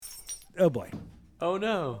Oh boy, Oh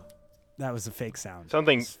no. that was a fake sound.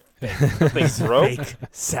 Something It's a broke. fake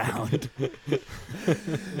sound. It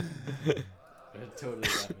totally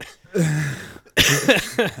got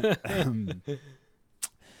me.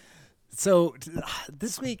 So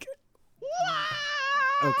this week,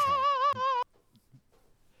 okay.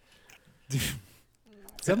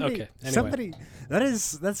 Somebody, Okay, anyway. somebody.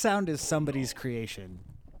 That sound is somebody's creation.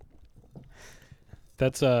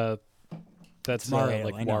 That's Mario,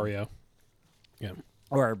 like I know. Wario. Yeah.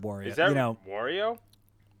 Or Wario. Is that you know, Wario?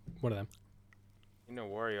 One of them. You know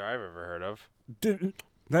Wario I've ever heard of.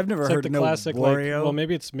 I've never It's heard like the no classic Wario. like well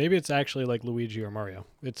maybe it's actually like Luigi or Mario.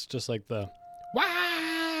 It's just like the wah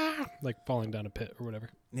like falling down a pit or whatever.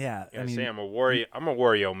 yeah, Yeah, I mean, say I'm a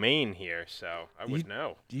Wario main here, so I would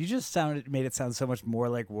know. you just made it sound so much more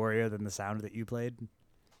like Wario than the sound that you played.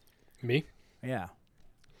 Me? Yeah.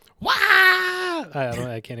 Wah!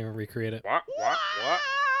 I can't even recreate it. What?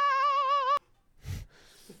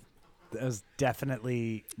 That was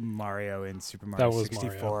definitely Mario in Super That Mario was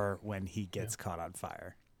 64 when he gets caught on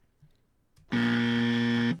fire.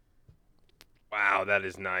 Wow, that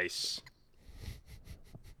is nice.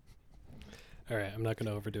 All right, I'm not going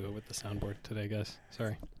to overdo it with the soundboard today, guys.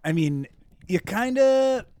 Sorry. I mean, you kind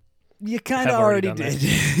of Have already already done that.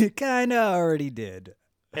 did. You kind of already did.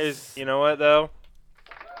 You know what though?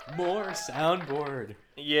 More soundboard.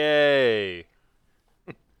 Yay!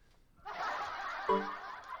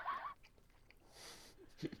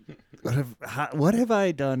 What have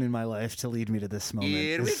I done in my life to lead me to this moment?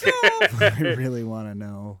 Here we Is go. what I really want to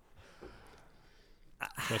know.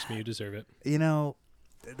 Trust me, you deserve it. You know,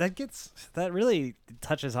 that really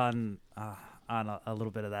touches on a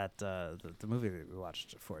little bit of that the movie that we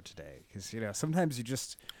watched for today, because sometimes you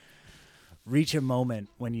just reach a moment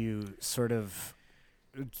when you sort of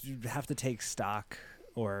have to take stock,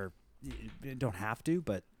 or you don't have to,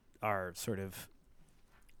 but are sort of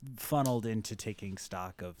funneled into taking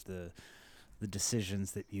stock of the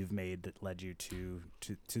decisions that you've made that led you to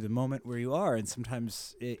the moment where you are. And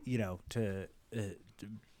sometimes to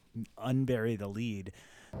unbury the lead,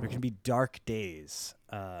 there can be dark days,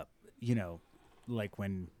 like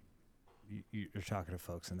when you're talking to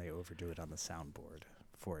folks and they overdo it on the soundboard,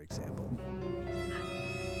 for example.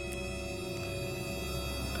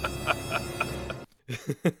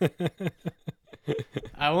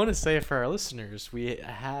 I want to say for our listeners, we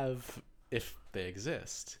have, if they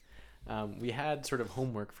exist, we had sort of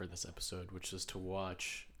homework for this episode, which is to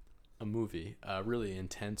watch a movie, a really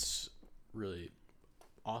intense, really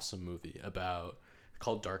awesome movie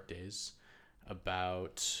called Dark Days,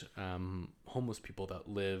 about homeless people that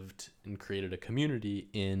lived and created a community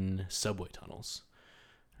in subway tunnels.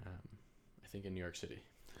 I think in New York City.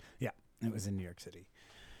 Yeah, it was in New York City.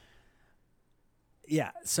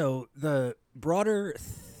 Yeah, so the broader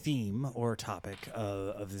theme or topic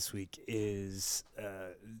of this week is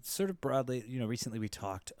sort of broadly, recently we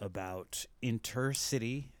talked about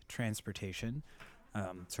intercity transportation,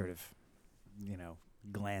 sort of,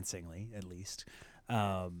 glancingly at least.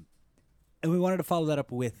 And we wanted to follow that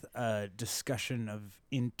up with a discussion of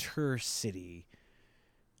intercity.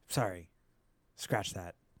 Sorry, scratch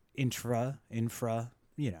that. Infra,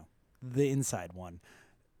 the inside one.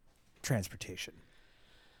 Transportation.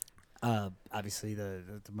 Obviously,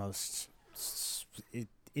 the most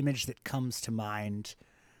image that comes to mind,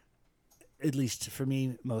 at least for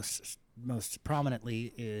me, most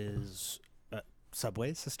prominently, is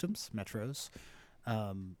subway systems, metros,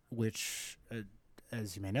 which,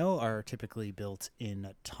 as you may know, are typically built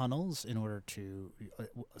in tunnels in order to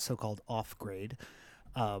so-called off-grade,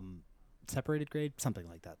 separated grade, something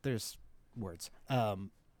like that. There's words.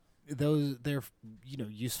 They're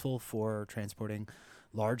useful for transporting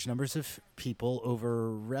large numbers of people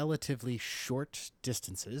over relatively short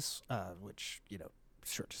distances, which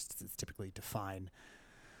short distances typically define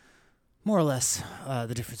more or less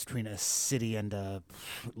the difference between a city and a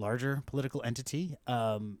larger political entity.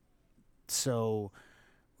 So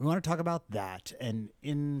we want to talk about that, and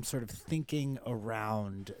in sort of thinking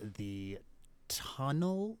around the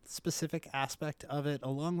tunnel specific aspect of it,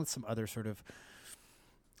 along with some other sort of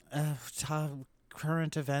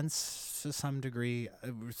current events to some degree,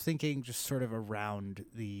 we're thinking just sort of around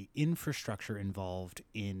the infrastructure involved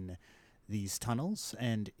in these tunnels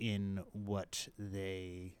and in what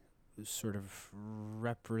they sort of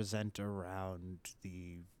represent around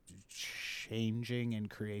the changing and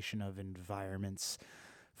creation of environments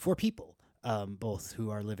for people, both who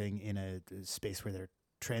are living in a space where they're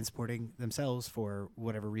transporting themselves for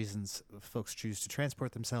whatever reasons folks choose to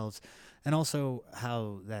transport themselves, and also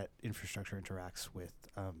how that infrastructure interacts with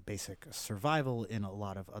basic survival in a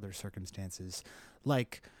lot of other circumstances,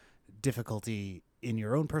 like difficulty in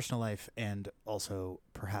your own personal life and also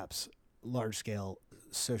perhaps large-scale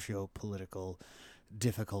socio-political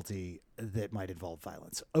difficulty that might involve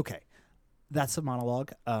violence. Okay, that's a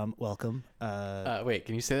monologue. Welcome. Wait,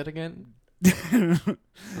 can you say that again?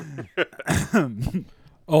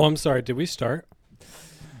 Oh, I'm sorry. Did we start?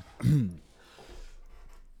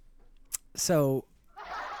 So,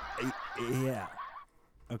 yeah.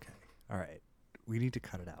 Okay. All right. We need to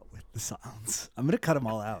cut it out with the sounds. I'm going to cut them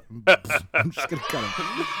all out. I'm just going to cut them.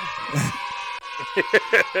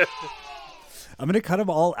 I'm going to cut them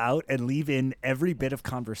all out and leave in every bit of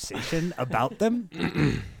conversation about them.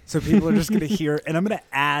 So people are just going to hear, and I'm going to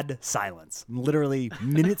add silence, literally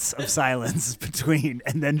minutes of silence between,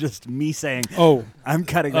 and then just me saying, Oh, I'm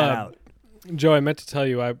cutting that out. Joe, I meant to tell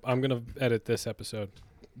you I'm going to edit this episode.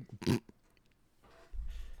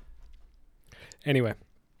 Anyway,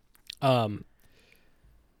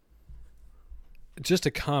 just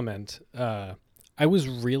a comment. I was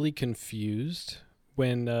really confused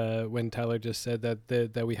when Tyler just said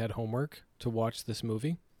that we had homework to watch this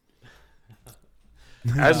movie.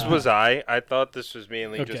 As was I. I thought this was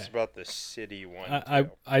mainly Okay. just about the city one.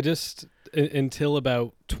 I just until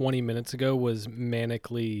about 20 minutes ago was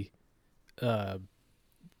manically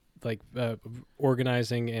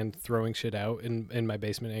organizing and throwing shit out in my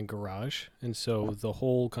basement and garage, and so the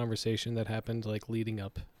whole conversation that happened leading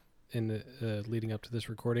up to this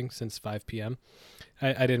recording since 5 p.m.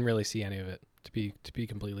 I didn't really see any of it, to be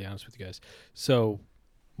completely honest with you guys. So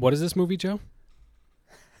what is this movie, Joe?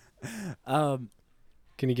 Can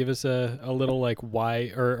you give us a little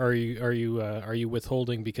why, or are you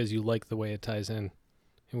withholding because you like the way it ties in,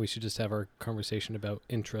 and we should just have our conversation about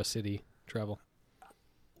intra-city travel?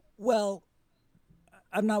 Well,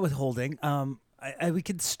 I'm not withholding. We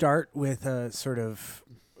could start with a sort of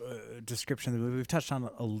description of the movie. We've touched on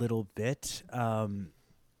it a little bit.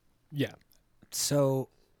 Yeah. So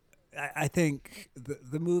I think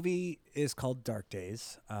the movie is called Dark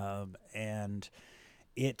Days, and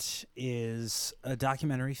it is a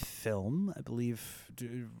documentary film, I believe,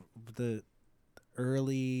 the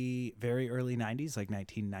very early 90s, like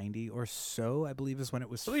 1990 or so, I believe is when it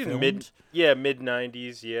was I believe filmed. mid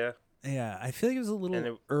 90s, yeah. Yeah, I feel like it was a little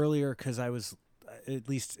And earlier because I was at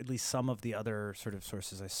least some of the other sort of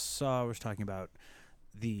sources I saw was talking about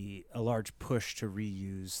a large push to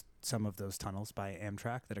reuse some of those tunnels by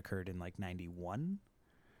Amtrak that occurred in like 91.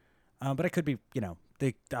 But it could be,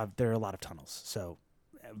 there are a lot of tunnels. So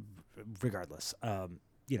regardless,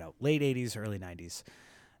 late 80s, early 90s.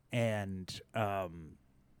 And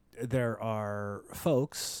there are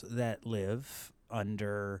folks that live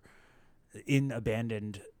in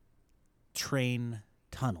abandoned train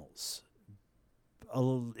tunnels.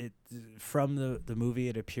 From the movie,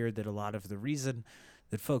 it appeared that a lot of the reason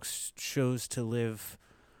that folks chose to live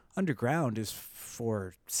underground is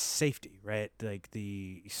for safety, right? Like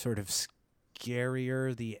the sort of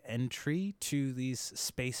scarier the entry to these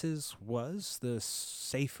spaces was, the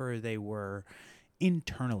safer they were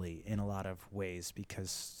internally in a lot of ways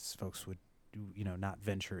because folks would, not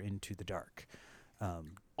venture into the dark.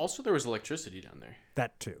 Also, there was electricity down there.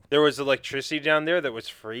 That too. There was electricity down there that was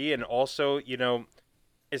free, and also, you're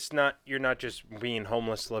not just being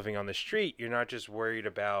homeless living on the street. You're not just worried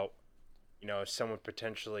about, someone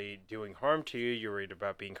potentially doing harm to you. You're worried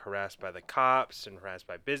about being harassed by the cops and harassed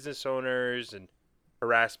by business owners and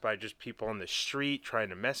harassed by just people on the street trying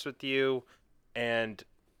to mess with you. And,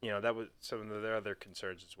 that was some of their other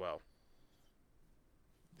concerns as well.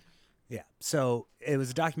 Yeah. So it was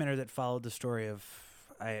a documentary that followed the story of,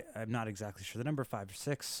 I'm not exactly sure the number, 5 or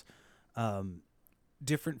 6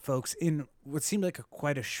 different folks in what seemed like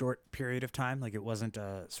quite a short period of time. Like it wasn't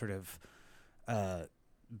a sort of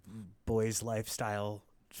boys' lifestyle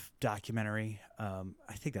documentary. I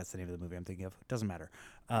think that's the name of the movie I'm thinking of. It doesn't matter.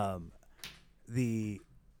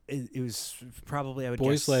 It was probably, I would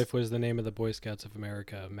Boys guess, Life was the name of the Boy Scouts of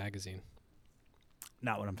America magazine.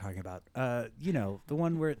 not what I'm talking about. The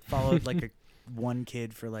one where it followed like one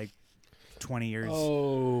kid for like 20 years.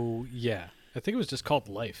 Oh, yeah. I think it was just called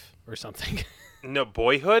Life or something. No,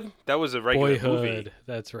 Boyhood? That was a regular Boyhood. movie.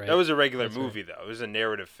 That's right. That was a regular That's movie, though. It was a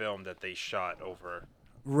narrative film that they shot over,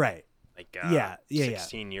 Right.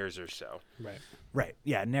 16 years or so. Right. Right.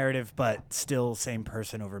 Yeah. Narrative, but still same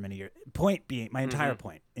person over many years. Point being, my entire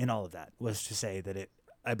point in all of that was to say that it,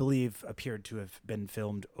 I believe, appeared to have been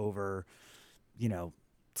filmed over,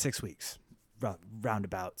 6 weeks,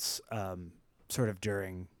 roundabouts, sort of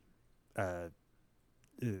during a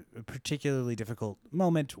particularly difficult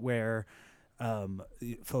moment where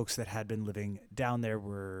folks that had been living down there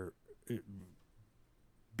were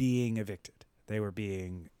being evicted. They were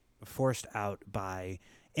being forced out by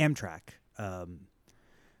Amtrak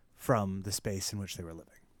from the space in which they were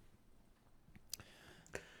living.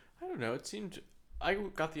 I don't know. It seemed I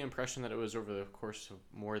got the impression that it was over the course of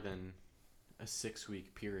more than a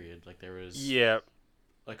 6-week period. Like there was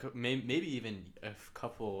like maybe even a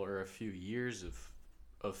couple or a few years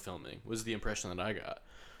of filming was the impression that I got.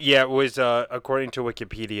 Yeah, it was, according to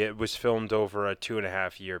Wikipedia, it was filmed over a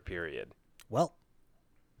 2.5-year period. Well,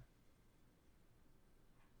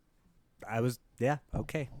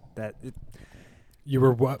 okay. You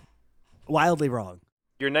were what? Wildly wrong.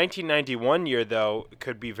 Your 1991 year, though,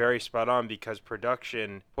 could be very spot on because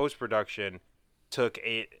post-production, took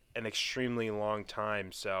an extremely long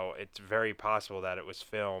time. So it's very possible that it was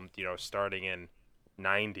filmed, starting in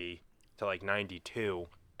 90 to like 92,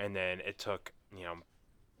 and then it took,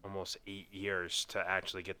 almost 8 years to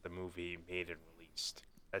actually get the movie made and released.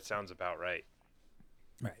 That sounds about right.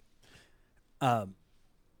 Right.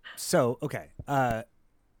 So, okay. I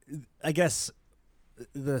guess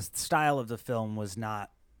the style of the film was not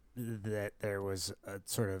that there was a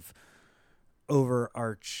sort of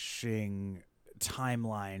overarching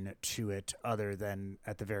timeline to it other than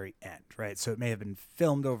at the very end, right? So it may have been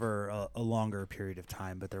filmed over a longer period of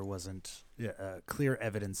time, but there wasn't clear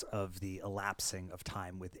evidence of the elapsing of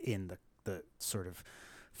time within the sort of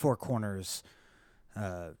four corners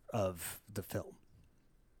of the film.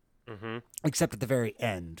 Mm-hmm. Except at the very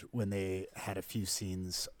end when they had a few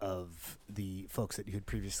scenes of the folks that you had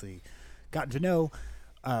previously gotten to know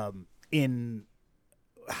in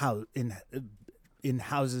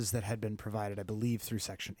houses that had been provided, I believe, through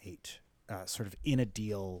Section 8, sort of in a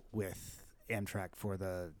deal with Amtrak for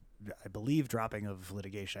the, I believe, dropping of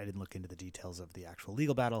litigation. I didn't look into the details of the actual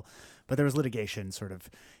legal battle, but there was litigation sort of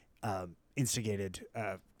instigated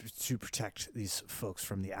to protect these folks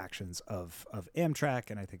from the actions of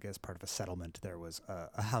Amtrak, and I think as part of a settlement, there was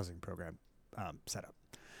a housing program set up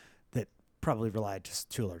that probably relied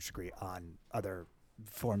to a large degree on other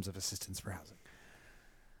forms of assistance for housing.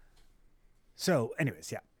 So,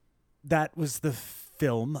 anyways, yeah, that was the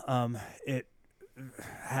film. It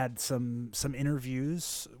had some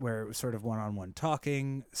interviews where it was sort of one-on-one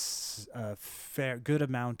talking, a good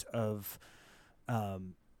amount of a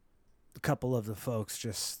couple of the folks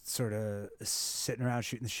just sort of sitting around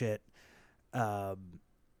shooting the shit.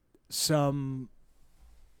 Some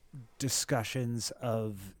discussions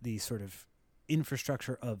of the sort of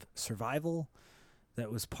infrastructure of survival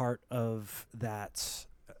that was part of that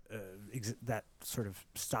that sort of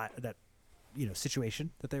style, that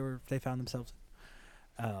situation that they found themselves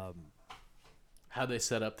in. How they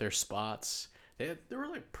set up their spots. There were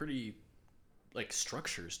like pretty like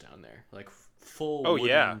structures down there, like full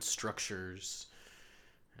wooden structures,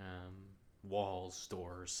 walls,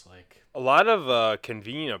 doors, like a lot of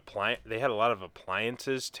convenient They had a lot of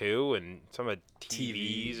appliances too, and some of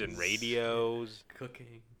TVs and radios,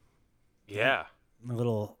 cooking. Yeah,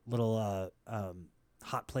 little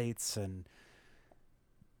hot plates and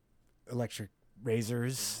electric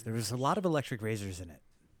razors. There was a lot of electric razors in it.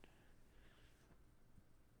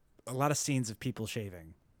 A lot of scenes of people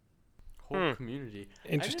shaving. Whole community.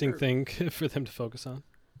 Interesting thing for them to focus on.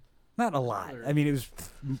 Not a lot. I mean, it was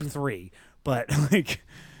 3, but like.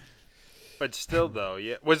 But still, though,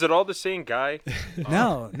 yeah. Was it all the same guy?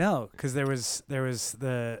 No, because there was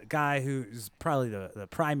the guy who's probably the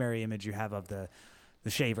primary image you have of the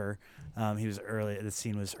shaver. He was early. The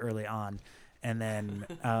scene was early on, and then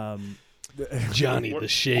Johnny the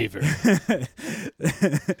Shaver.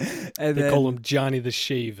 And they call him Johnny the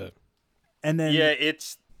Shaver. And then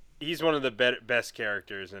he's one of the best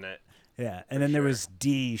characters in it. Yeah, and then there was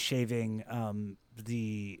D shaving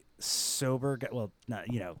the sober guy. Well, not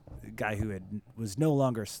guy who was no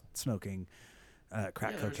longer smoking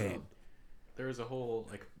crack cocaine. There was a whole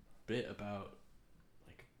like bit about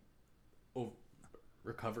like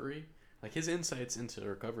recovery, like his insights into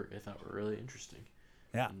recovery. I thought were really interesting.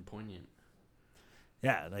 Yeah, and poignant.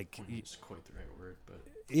 Yeah, like poignant's quite the right word, but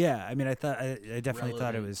yeah, I mean, I definitely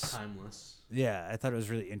thought it was timeless. Yeah, I thought it was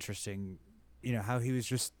really interesting. How he was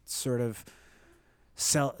just sort of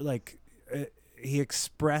he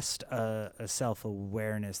expressed a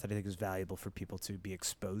self-awareness that I think is valuable for people to be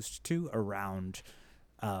exposed to around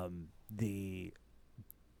the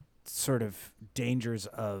sort of dangers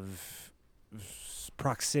of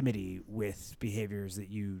proximity with behaviors that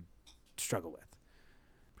you struggle with.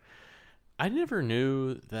 I never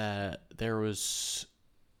knew that there was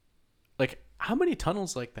like how many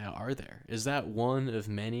tunnels like that are there? Is that one of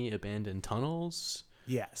many abandoned tunnels?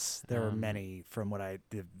 Yes, there are many from what I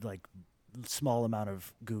did, like small amount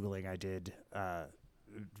of Googling I did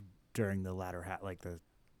during the latter the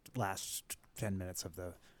last 10 minutes of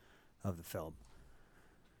the film.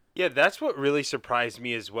 Yeah, that's what really surprised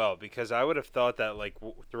me as well, because I would have thought that like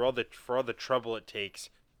through all the trouble it takes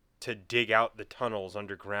to dig out the tunnels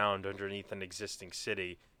underground underneath an existing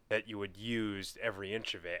city, that you would use every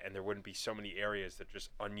inch of it, and there wouldn't be so many areas that just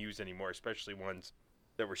unused anymore, especially ones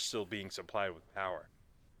that were still being supplied with power.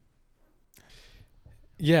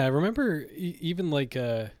 Yeah, I remember even like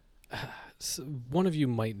one of you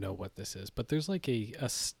might know what this is, but there's like a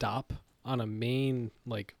stop on a main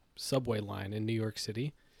like subway line in New York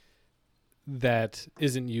City that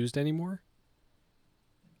isn't used anymore.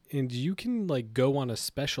 And you can like go on a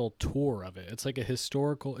special tour of it. It's like a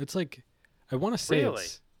historical, it's like, I want to say Really?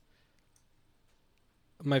 it's,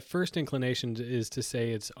 my first inclination is to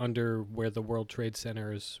say it's under where the World Trade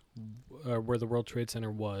Center is, where the World Trade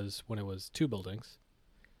Center was when it was two buildings.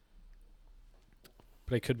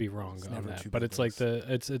 But I could be wrong It's on never that. two But it's like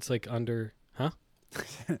buildings. it's like under, huh?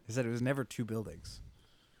 I said it was never two buildings.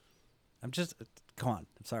 I'm just, come on.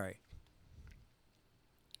 I'm sorry.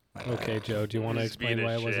 Okay, Joe, do you want to Just being explain a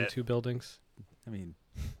why it wasn't shit. two buildings? I mean,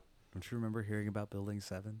 don't you remember hearing about Building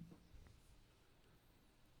 7?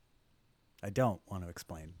 I don't want to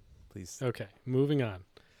explain. Please. Okay, moving on.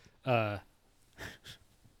 The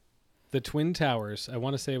Twin Towers, I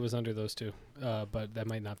want to say it was under those two, but that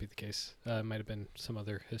might not be the case. It might have been some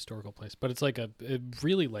other historical place. But it's like a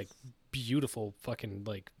really like beautiful fucking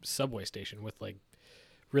like subway station with like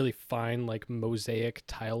really fine like mosaic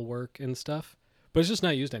tile work and stuff. But it's just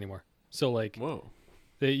not used anymore. So like Whoa.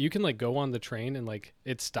 you can like go on the train and like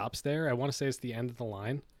it stops there. I want to say it's the end of the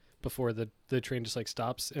line before the train just like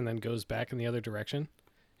stops and then goes back in the other direction.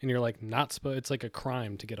 And you're like it's like a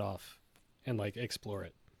crime to get off and like explore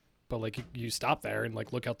it. But like you stop there and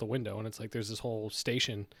like look out the window and it's like there's this whole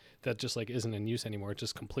station that just like isn't in use anymore. It's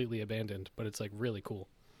just completely abandoned, but it's like really cool.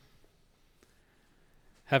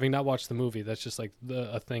 Having not watched the movie, that's just like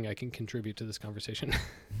a thing I can contribute to this conversation.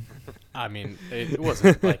 I mean, it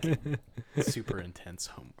wasn't like super intense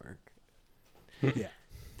homework. Yeah.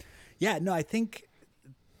 Yeah, no, I think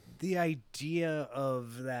the idea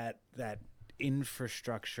of that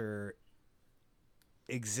infrastructure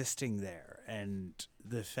existing there and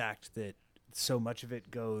the fact that so much of it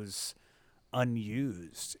goes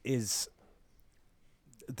unused is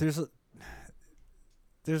there's a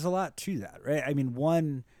lot to that, right? I mean,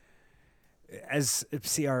 one, as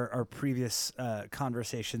see our previous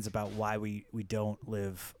conversations about why we don't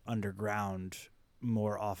live underground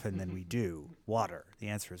more often than we do, water. The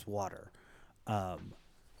answer is water.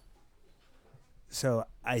 So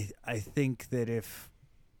I think that if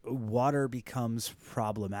water becomes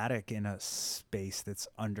problematic in a space that's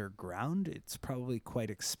underground, it's probably quite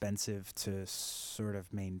expensive to sort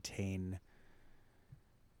of maintain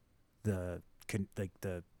the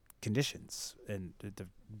conditions and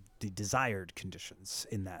the desired conditions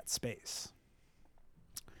in that space.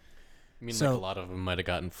 I mean, So- like a lot of them might have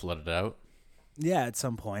gotten flooded out. Yeah, at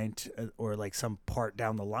some point, or like some part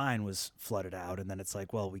down the line was flooded out, and then it's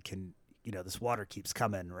like, well, we can, this water keeps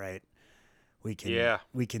coming, right? We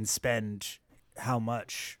can spend how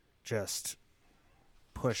much just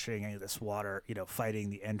pushing this water, fighting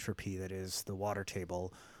the entropy that is the water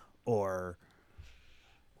table, or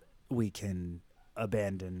we can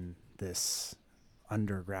abandon this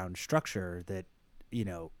underground structure that,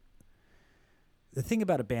 the thing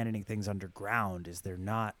about abandoning things underground is they're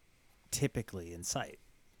not typically in sight.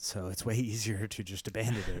 So it's way easier to just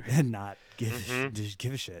abandon it and not just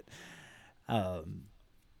give a shit.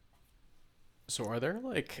 So are there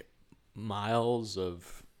like miles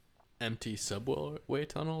of empty subway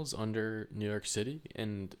tunnels under New York City?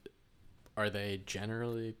 And are they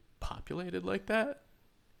generally populated like that?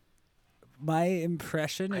 My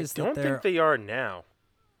impression I is don't that think they are now.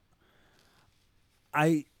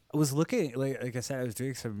 I was looking, like I said, I was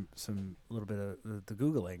doing some little bit of the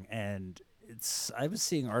Googling, and I was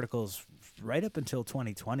seeing articles right up until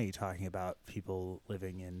 2020 talking about people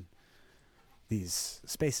living in these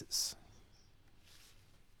spaces.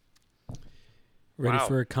 Ready Wow.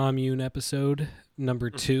 for a commune episode number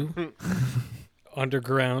 2?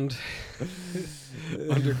 Underground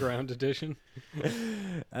edition.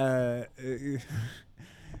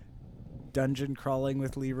 Dungeon crawling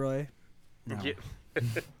with Leroy. No. Yeah.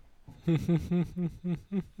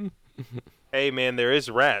 Hey man, there is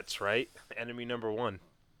rats, right? Enemy number 1.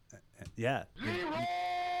 Yeah.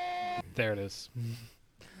 There it is.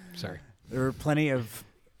 Sorry. There were plenty of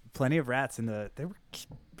rats in the. They were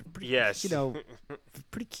pretty, Yes.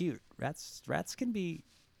 pretty cute. Rats can be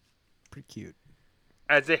pretty cute.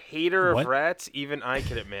 As a hater What? of rats, even I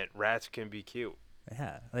can admit rats can be cute.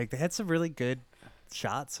 Yeah, like they had some really good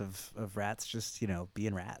shots of rats just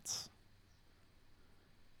being rats.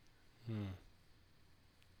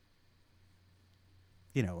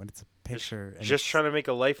 when it's a picture. And Just it's- trying to make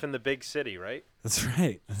a life in the big city, right? That's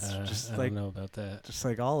right. It's just I like don't know about that. just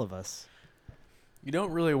like all of us. You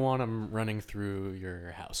don't really want them running through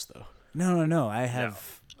your house, though. No. I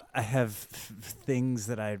have things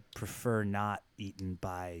that I prefer not eaten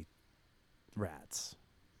by rats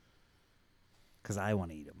because I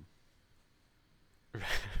want to eat them.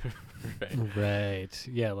 Right. Right.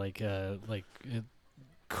 Yeah, like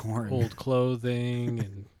Corn. old clothing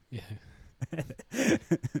and yeah.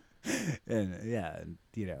 and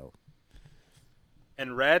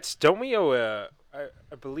And rats, don't we owe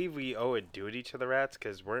I believe we owe a duty to the rats,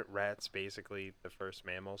 because weren't rats basically the first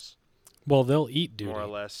mammals, Well, they'll eat duty. more or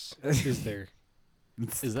less? Is there?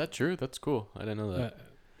 Is that true? That's cool. I didn't know that.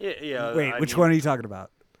 Yeah. Wait, I which mean, one are you talking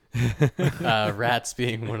about? Rats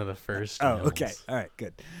being one of the first. Oh, mammals. okay. All right,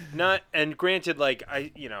 good. Not, and granted, like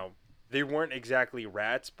they weren't exactly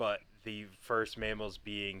rats, but the first mammals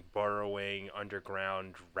being burrowing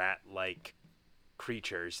underground rat-like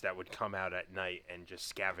creatures that would come out at night and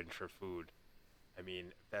just scavenge for food. I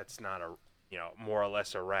mean, that's not more or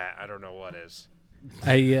less a rat. I don't know what is.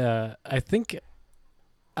 I think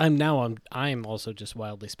I'm also just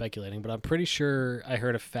wildly speculating, but I'm pretty sure I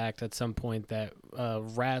heard a fact at some point that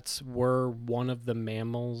rats were one of the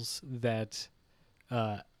mammals that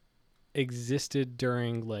existed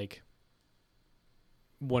during like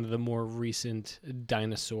one of the more recent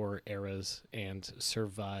dinosaur eras and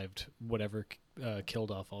survived whatever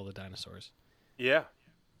killed off all the dinosaurs. Yeah.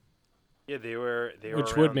 Yeah, they were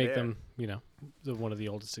Which would around make there. them, one of the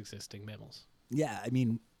oldest existing mammals. Yeah, I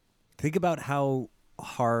mean, think about how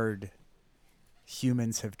hard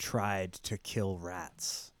humans have tried to kill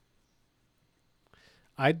rats.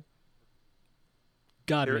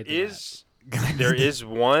 God There made the rat. is there is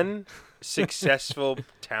one successful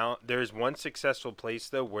town. There's one successful place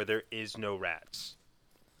though where there is no rats.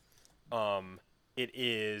 It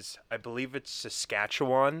is, I believe it's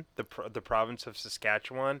Saskatchewan. The province of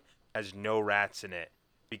Saskatchewan has no rats in it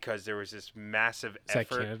because there was this massive Is that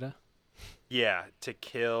effort. Canada? Yeah, to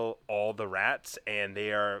kill all the rats, and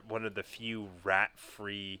they are one of the few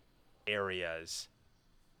rat-free areas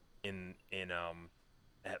in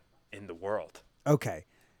the world. Okay.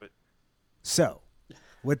 So,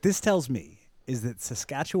 what this tells me is that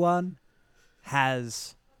Saskatchewan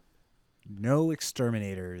has no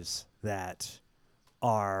exterminators that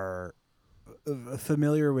are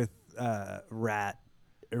familiar with rat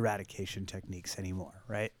eradication techniques anymore,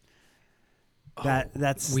 right?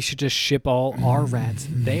 That's We should just ship all our rats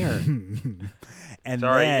there. and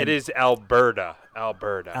Sorry, then, it is Alberta.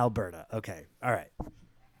 Alberta. Okay, all right.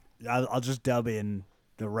 I'll just dub in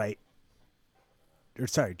the right. Or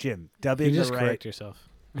sorry, Jim. Dub You in the just right. correct yourself.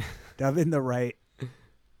 Dub in the right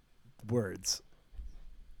words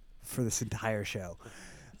for this entire show.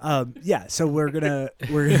 Yeah, so we're gonna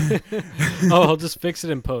Oh, I'll just fix it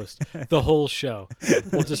in post. The whole show.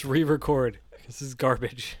 We'll just re-record. This is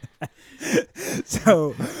garbage.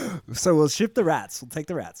 so we'll ship the rats. We'll take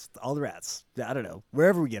the rats, all the rats. I don't know,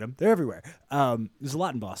 wherever we get them, they're everywhere. There's a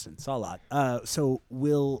lot in Boston. Saw a lot. So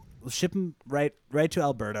we'll ship them right to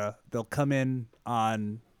Alberta. They'll come in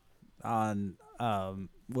on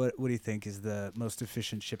what do you think is the most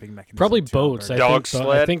efficient shipping mechanism? Probably to boats. Alberta? Dog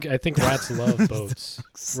sled? I think rats love boats.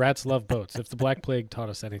 Rats love boats. If the Black Plague taught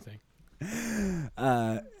us anything.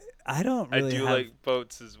 I don't really I do have, like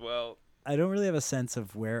boats as well. I don't really have a sense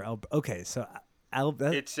of where okay, so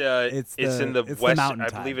It's in the it's the west. mountain I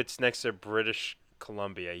time. believe it's next to British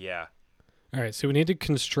Columbia. Yeah. All right, so we need to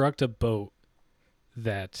construct a boat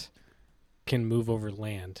that can move over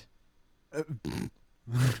land.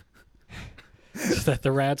 So that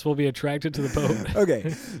the rats will be attracted to the boat.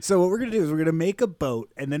 Okay, so what we're gonna do is we're gonna make a boat,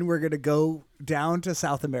 and then we're gonna go down to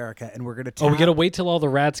South America, and we're gonna Oh, we gotta wait till all the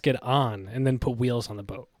rats get on and then put wheels on the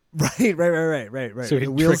boat. right. So we the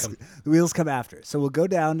can trick wheels, 'em. the wheels come after. So we'll go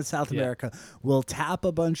down to South Yeah. America. We'll tap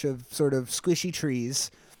a bunch of sort of squishy trees,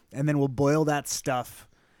 and then we'll boil that stuff.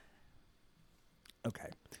 Okay,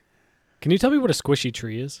 Can you tell me what a squishy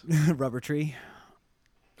tree is? rubber tree.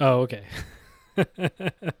 Oh, okay.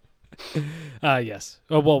 Yes.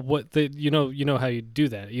 Oh well, you know how you do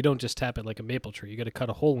that. You don't just tap it like a maple tree. You got to cut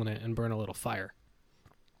a hole in it and burn a little fire.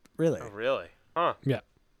 Really? Oh, really? Huh.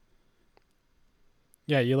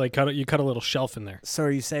 Yeah, you cut a little shelf in there. So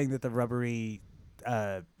are you saying that the rubbery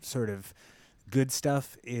sort of good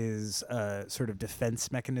stuff is a sort of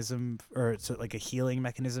defense mechanism, or it's like a healing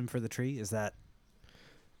mechanism for the tree? Is that?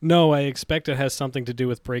 No, I expect it has something to do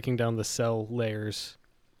with breaking down the cell layers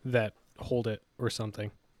that hold it or something.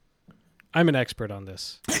 I'm an expert on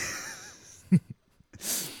this.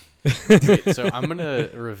 Wait, so I'm gonna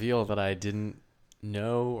reveal that I didn't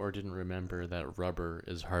know or didn't remember that rubber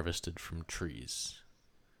is harvested from trees.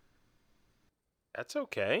 That's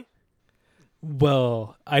okay.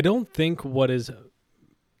 Well, I don't think what is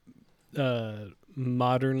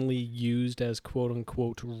modernly used as quote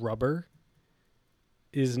unquote rubber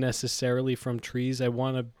is necessarily from trees.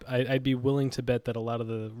 I'd be willing to bet that a lot of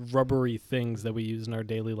the rubbery things that we use in our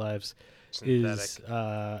daily lives is Synthetic.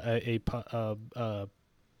 a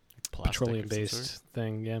Plastic petroleum of some based sort?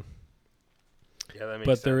 thing, yeah. Yeah, that makes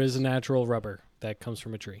But sense. there is a natural rubber that comes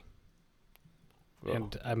from a tree. Whoa.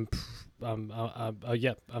 And I'm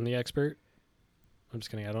the expert. I'm just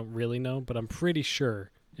kidding. I don't really know, but I'm pretty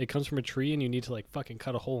sure it comes from a tree, and you need to like fucking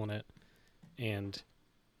cut a hole in it, and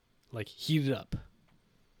like heat it up,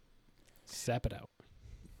 sap it out.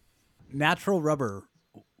 Natural rubber,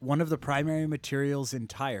 one of the primary materials in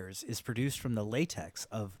tires, is produced from the latex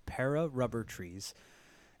of para rubber trees,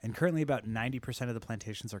 and currently about 90% of the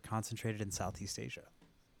plantations are concentrated in Southeast Asia.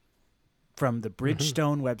 From the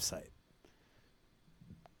Bridgestone website.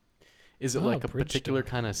 Is it Oh, like a Bridgestone. particular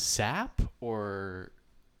kind of sap, or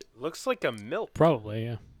Looks like a milk. Probably,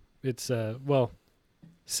 yeah. It's well,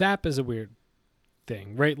 sap is a weird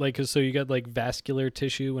thing, right? Like, 'cause so you got like vascular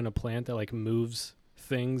tissue in a plant that like moves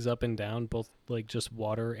things up and down, both like just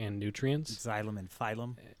water and nutrients. Xylem and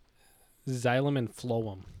phylum. Xylem and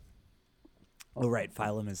phloem. Oh, right.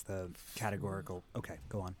 Phylum is the categorical. Okay,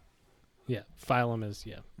 go on. Yeah, phylum is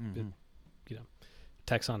Mhm.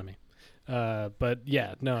 taxonomy. But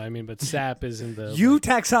yeah, no, I mean, but sap is in the You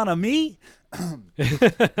taxonomy?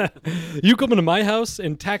 you come into my house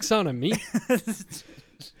and taxonomy.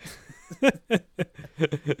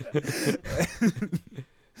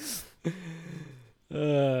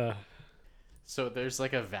 so there's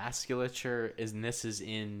like a vasculature, and this is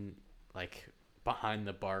in like behind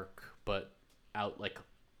the bark, but out like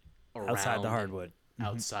around Outside the and hardwood.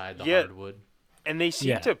 outside the Yeah. hardwood. And they seem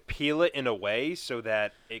Yeah. to peel it in a way so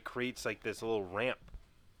that it creates like this little ramp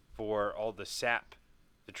for all the sap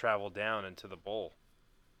to travel down into the bowl.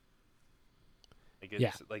 Like it's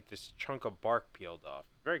Yeah. like this chunk of bark peeled off.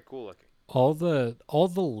 Very cool looking. all the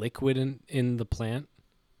liquid in the plant,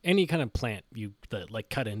 any kind of plant that like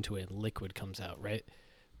cut into it, liquid comes out, right?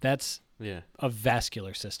 That's Yeah. a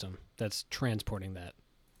vascular system that's transporting that.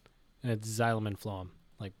 And it's xylem and phloem,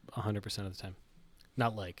 like 100% of the time.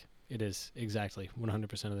 Not like, it is exactly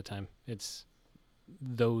 100% of the time. It's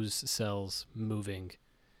those cells moving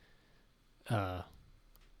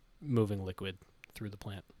liquid through the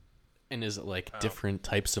plant. And is it like Oh. different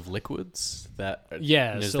types of liquids that?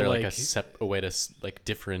 Yeah, And is so there like like- a way to like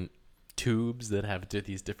different tubes that have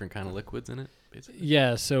these different kind of liquids in it? Basically.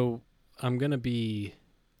 Yeah, so I'm going to be...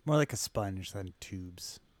 More like a sponge than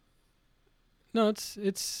tubes. No,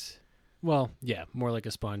 it's well, yeah, more like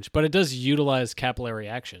a sponge, but it does utilize capillary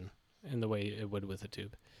action in the way it would with a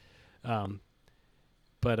tube. I'm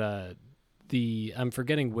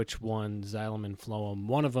forgetting which one, xylem and phloem.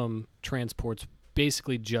 One of them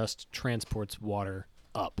basically just transports water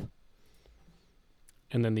up,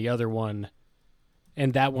 and then the other one,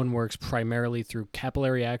 and that one works primarily through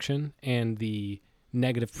capillary action and the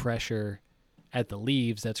negative pressure at the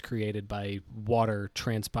leaves that's created by water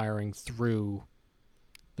transpiring through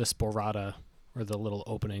the sporata or the little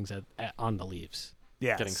openings on the leaves.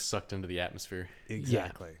 Yeah. Getting sucked into the atmosphere.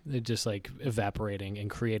 Exactly. They're just like evaporating and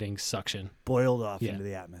creating suction. Boiled off Yeah. into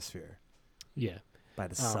the atmosphere Yeah. by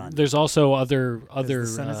the sun. There's also other the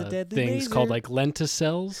sun is a deadly things called laser. like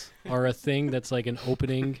lenticels are a thing that's like an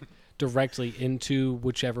opening directly into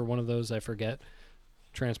whichever one of those, I forget,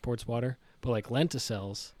 transports water. But like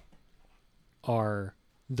lenticels are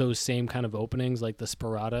those same kind of openings like the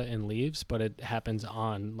sporata in leaves, but it happens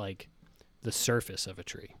on like the surface of a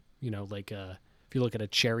tree. You know, like if you look at a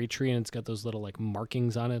cherry tree and it's got those little like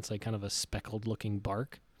markings on it, it's like kind of a speckled looking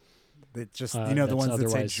bark. That just the the that's ones that say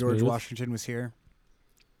otherwise George smooth. Washington was here.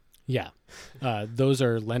 Yeah. Those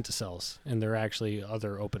are lenticels, and they're actually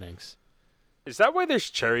other openings. Is that why there's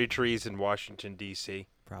cherry trees in Washington D.C.?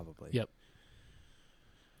 Probably. Yep.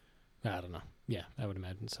 I don't know. Yeah, I would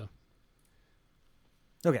imagine so.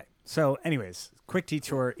 Okay. So, anyways, quick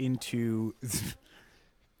detour into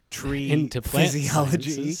tree Into plant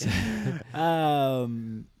physiology. sciences.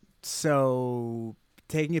 So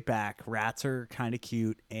taking it back, rats are kind of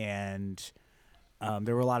cute, and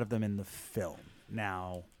there were a lot of them in the film.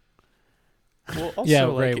 Now, Well, also, Yeah,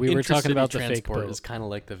 like, right, we were talking intracity about the fake transport boat. is kind of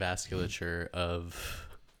like the vasculature of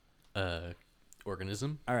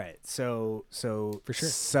organism. all right, so For sure.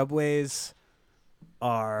 subways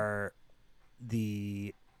are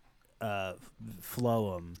the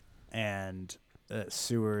phloem, and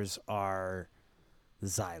sewers are the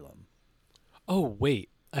xylem. Oh, wait.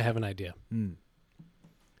 I have an idea.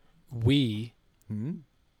 we Hmm?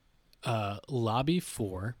 lobby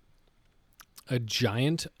for a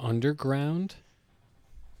giant underground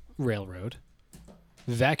railroad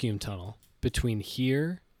vacuum tunnel between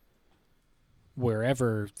here,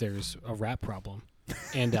 wherever there's a rat problem,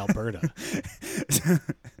 and Alberta.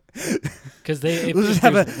 Because We'll if just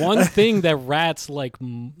have there's one thing that rats like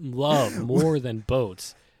love more than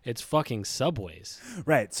boats, it's fucking subways.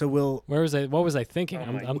 Right. So we'll. What was I thinking? Oh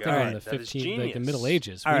I'm my thinking God, in the that is 15, like the Middle genius.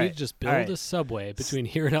 Ages. All We right, need to just all build right. a subway between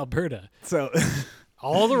here and Alberta. So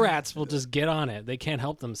All the rats will just get on it. They can't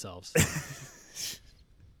help themselves.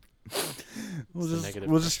 we'll the just negative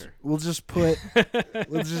we'll just pressure.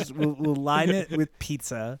 we'll just put we'll line it with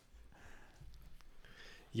pizza.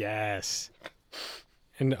 Yes.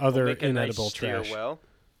 And other Make a inedible nice trash. stairwell.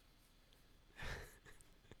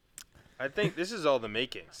 I think this is all the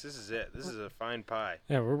makings. This is it. This is a fine pie.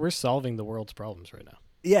 Yeah, we're solving the world's problems right now.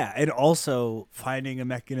 Yeah, and also finding a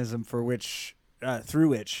mechanism for which through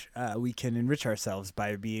which we can enrich ourselves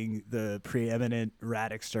by being the preeminent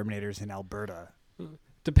rat exterminators in Alberta.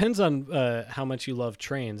 Depends on how much you love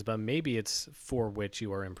trains, but maybe it's for which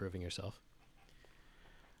you are improving yourself.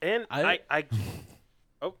 And I-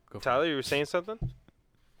 oh, Go for Tyler, you were saying something?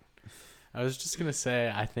 I was just gonna say,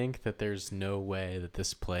 I think that there's no way that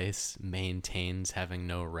this place maintains having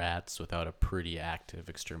no rats without a pretty active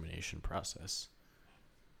extermination process.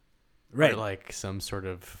 Right. Or like some sort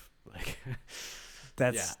of like.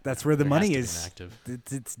 That's where the there money has to be is. an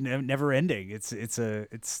active. It's never ending.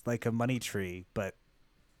 It's like a money tree, but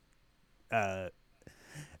a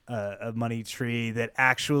money tree that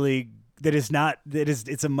actually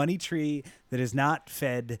it's a money tree that is not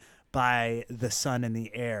fed by the sun and the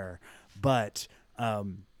air, but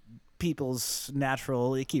people's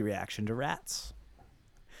natural icky reaction to rats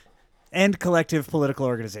and collective political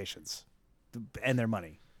organizations and their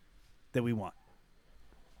money that we want.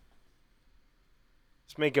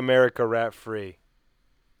 Let's make America rat free.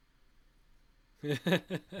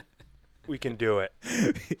 We can do it.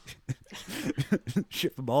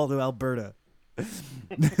 Ship them all to Alberta.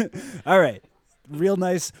 All right. Real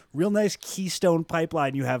nice Keystone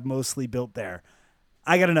pipeline you have mostly built there.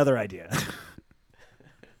 I got another idea.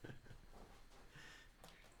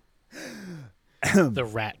 The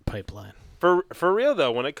rat pipeline. For real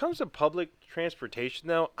though, when it comes to public transportation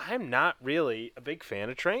though, I'm not really a big fan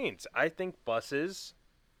of trains. I think buses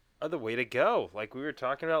are the way to go. Like we were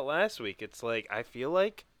talking about last week, it's like I feel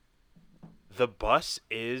like the bus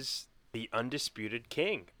is the undisputed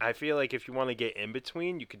king. I feel like if you want to get in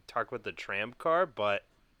between, you could talk about the tram car, but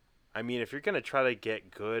I mean, if you're going to try to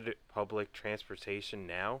get good public transportation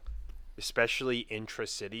now, especially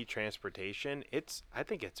intra-city transportation, I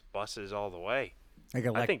think it's buses all the way. Like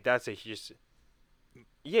I think that's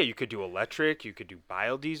you could do electric, you could do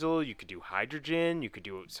biodiesel, you could do hydrogen, you could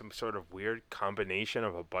do some sort of weird combination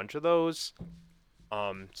of a bunch of those,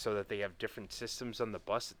 so that they have different systems on the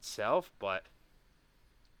bus itself. But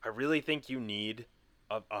I really think you need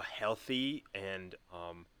a healthy and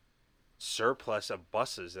surplus of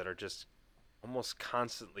buses that are just almost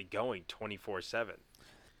constantly going 24/7.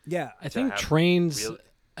 yeah. I think have trains. real-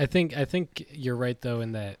 I think you're right though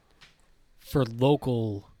in that for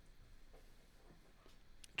local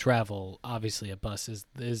travel, obviously a bus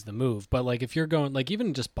is the move. But like if you're going like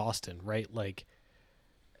even just Boston, right? Like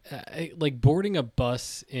boarding a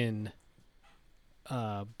bus in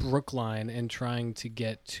Brookline and trying to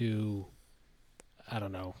get to I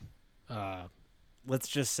don't know Let's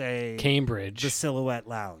just say Cambridge, the Silhouette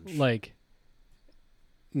Lounge. like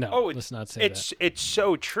no, Oh, let's not say that. it's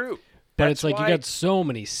so true. But That's it's like why- you got so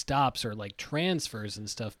many stops or like transfers and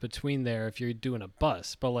stuff between there if you're doing a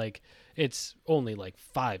bus. But like it's only like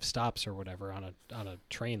 5 stops or whatever on a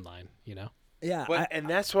train line, you know? Yeah. and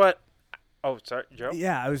that's what. Oh, sorry, Joe.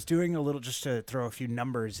 Yeah, I was doing a little just to throw a few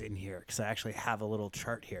numbers in here because I actually have a little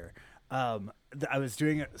chart here. I was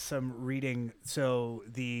doing some reading. So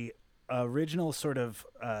the original sort of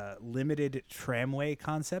limited tramway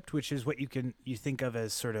concept, which is what you think of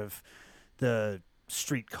as sort of the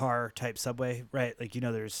streetcar type subway, right? Like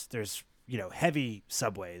there's heavy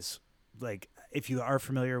subways. Like if you are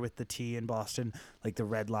familiar with the T in Boston, like the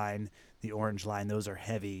red line, the orange line, those are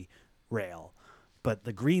heavy rail, but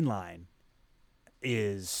the green line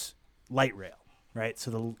is light rail, right?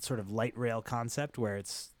 So the sort of light rail concept where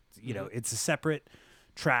it's it's a separate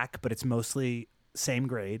track, but it's mostly same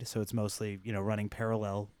grade, so it's mostly running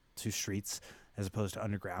parallel to streets as opposed to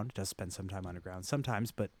underground. It does spend some time underground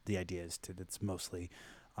sometimes, but the idea is that it's mostly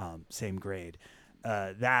same grade.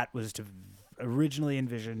 That was originally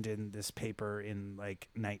envisioned in this paper in like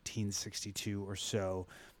 1962 or so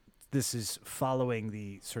this is following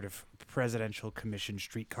the sort of presidential commission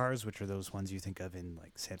streetcars, which are those ones you think of in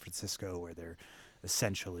like San Francisco, where they're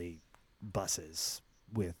essentially buses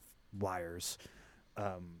with wires.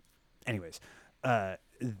 Anyways,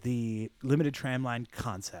 the limited tramline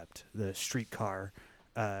concept, the streetcar,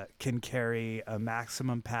 can carry a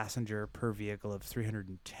maximum passenger per vehicle of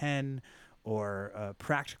 310, or a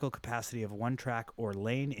practical capacity of one track or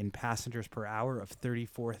lane in passengers per hour of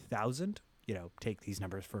 34,000. Take these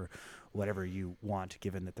numbers for whatever you want,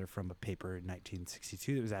 given that they're from a paper in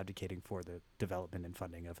 1962 that was advocating for the development and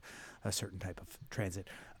funding of a certain type of transit.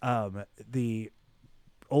 The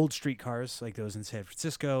old streetcars, like those in San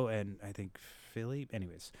Francisco and I think Philly,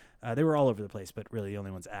 anyways, they were all over the place, but really the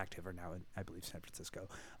only ones active are now in, I believe, San Francisco,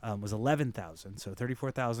 was 11,000. So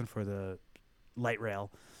 34,000 for the light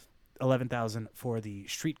rail, 11,000 for the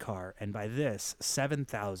streetcar, and by this,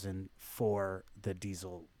 7,000 for the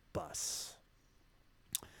diesel bus.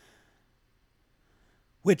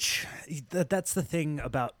 Which, that's the thing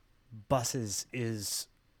about buses is,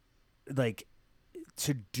 like,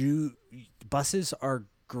 buses are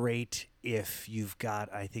great if you've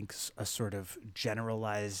got, I think, a sort of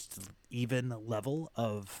generalized, even level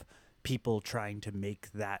of people trying to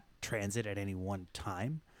make that transit at any one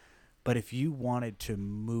time. But if you wanted to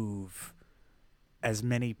move as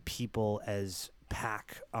many people as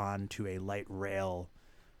pack onto a light rail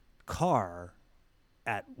car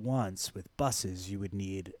at once with buses, you would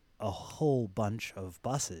need a whole bunch of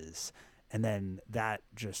buses, and then that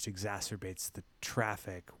just exacerbates the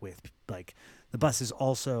traffic with, like, the buses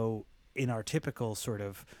also in our typical sort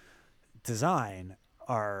of design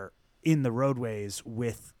are in the roadways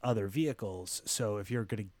with other vehicles. So if you're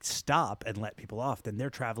going to stop and let people off, then they're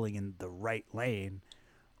traveling in the right lane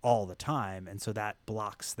all the time, and so that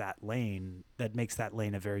blocks that lane. That makes that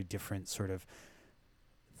lane a very different sort of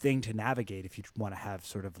thing to navigate if you want to have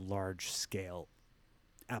sort of large scale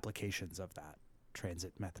applications of that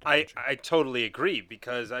transit methodology. I totally agree,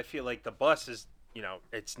 because I feel like the bus is,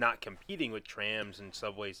 it's not competing with trams and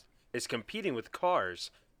subways. It's competing with cars.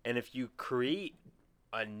 And if you create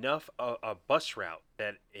enough a bus route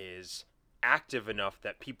that is active enough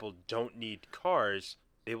that people don't need cars,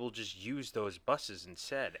 they will just use those buses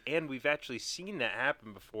instead. And we've actually seen that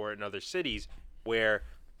happen before in other cities where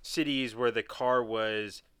the car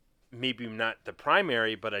was maybe not the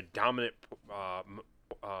primary, but a dominant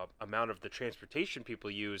amount of the transportation people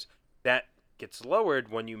use, that gets lowered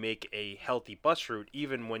when you make a healthy bus route,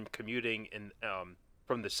 even when commuting in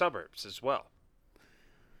from the suburbs as well.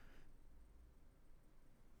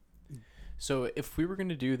 So if we were going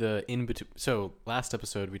to do the in-between... So last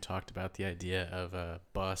episode we talked about the idea of a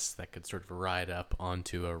bus that could sort of ride up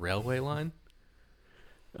onto a railway line.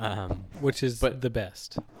 Which is the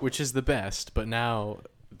best. Which is the best, but now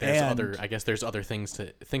there's other things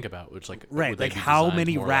to think about, which like... Right, like how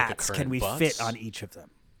many rats can we fit on each of them?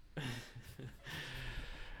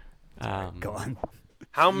 Sorry, go on.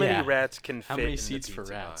 How many rats can fit How many in seats the for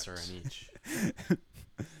pizza rats box? are in each?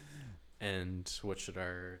 And what should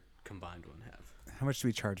our combined one have? How much do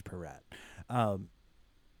we charge per rat? All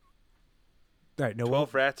right,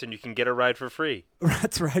 12 rats and you can get a ride for free.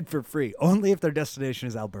 Rats ride for free, only if their destination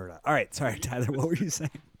is Alberta. All right, sorry, Tyler, what were you saying?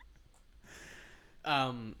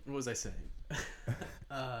 What was I saying?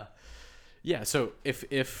 Yeah, so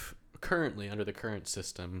if currently, under the current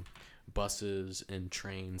system, buses and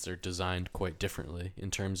trains are designed quite differently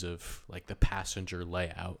in terms of like the passenger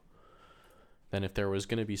layout, then if there was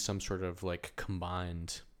going to be some sort of like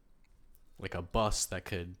combined, like a bus that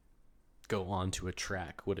could go onto a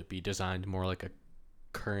track, would it be designed more like a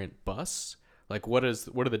current bus? Like what are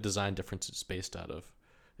the design differences based out of?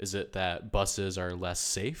 Is it that buses are less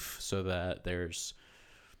safe so that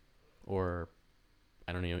or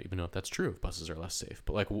I don't even know if that's true, if buses are less safe,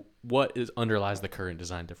 but like what underlies the current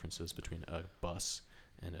design differences between a bus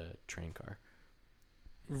and a train car?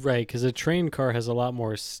 Right, because a train car has a lot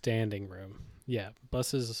more standing room. Yeah,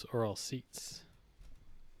 buses are all seats.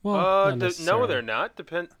 Well, no, they're not.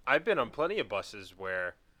 I've been on plenty of buses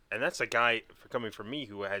where, and that's a guy coming from me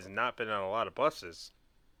who has not been on a lot of buses.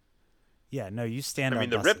 Yeah, no, you stand. I mean,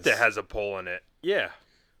 the buses. Ripta has a pole in it. Yeah.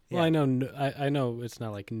 Well, I know it's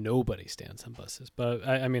not like nobody stands on buses, but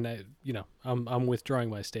I'm withdrawing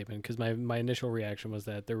my statement because my initial reaction was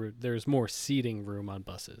that there's more seating room on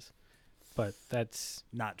buses, but that's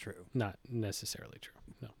not true. Not necessarily true.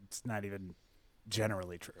 No, it's not even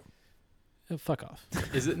generally true. Fuck off.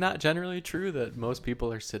 Is it not generally true that most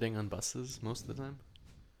people are sitting on buses most of the time?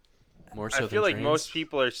 More so I feel like trains? most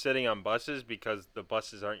people are sitting on buses because the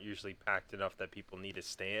buses aren't usually packed enough that people need to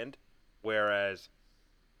stand, whereas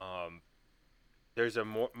there's a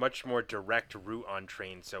much more direct route on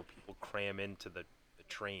trains, so people cram into the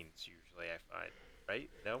trains usually. I find, right?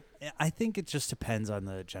 No. I think it just depends on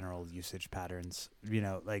the general usage patterns.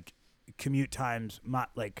 Like commute times,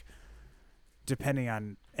 like depending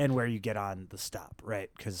on and where you get on the stop, right?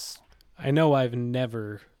 Because I know I've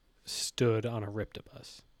never stood on a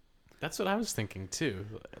Riptobus. That's what I was thinking too.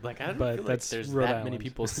 Like I don't But feel like that's there's Rhode that many Island.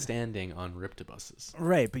 people standing on Riptobuses.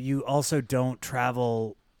 right, but you also don't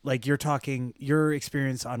travel. Like your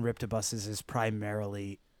experience on Riptobuses is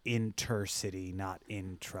primarily intercity, not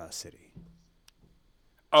intra-city.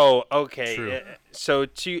 Oh, okay. True. So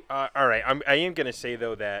all right. I am gonna say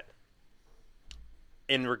though that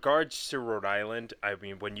in regards to Rhode Island, I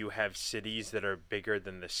mean, when you have cities that are bigger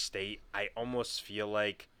than the state, I almost feel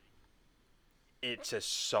like it's a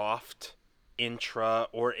soft intra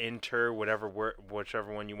or inter, whichever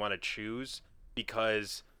one you want to choose,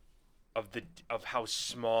 because of how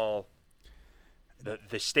small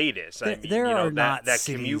the state is. I mean, There you know, are not that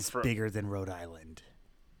commute cities from. bigger than Rhode Island.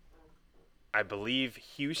 I believe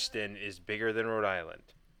Houston is bigger than Rhode Island.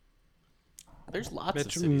 There's lots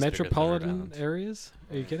of cities bigger than Rhode Metropolitan Island. areas?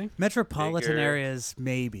 Are you kidding? Metropolitan Bigger. areas,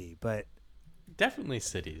 maybe, but Definitely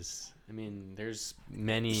cities. I mean, there's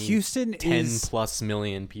many Houston 10 is plus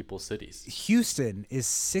million people cities. Houston is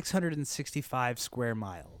 665 square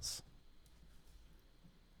miles.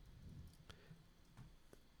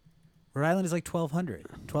 Rhode Island is like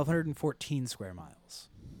 1,214 square miles.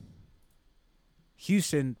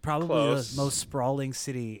 Houston, probably Close. the most sprawling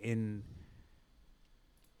city in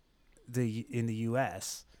the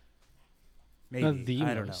U.S. Maybe Not the I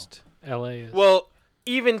don't know. most. LA is. Well,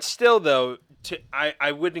 even still, though,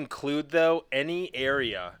 I would include, though, any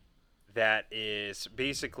area that is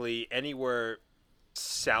basically anywhere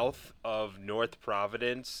south of North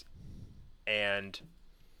Providence and,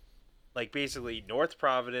 like, basically North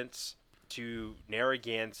Providence to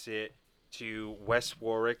Narragansett to West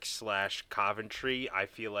Warwick / Coventry, I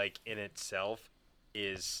feel like in itself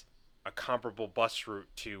is a comparable bus route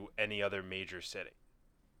to any other major city.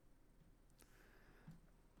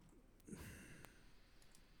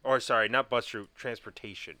 Or sorry, not bus route,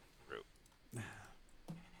 transportation route.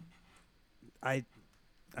 I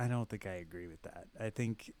don't think I agree with that. I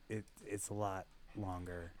think it's a lot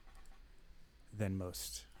longer than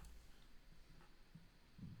most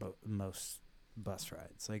bus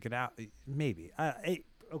rides. Like an hour, maybe.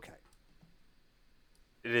 Okay,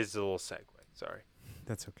 It is a little segue. Sorry.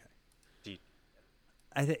 that's okay. Do you-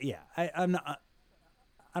 I'm not.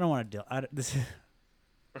 I don't want to deal. This.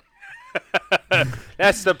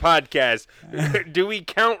 That's the podcast. Do we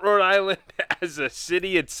count Rhode Island as a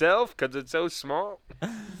city itself because it's so small?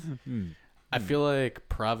 I feel like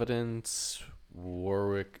Providence,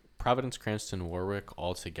 Cranston, Warwick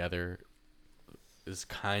all together is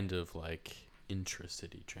kind of like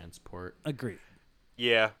intra-city transport. Agree.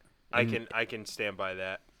 Yeah, I can stand by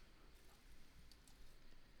that.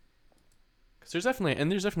 Cause there's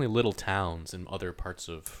definitely little towns in other parts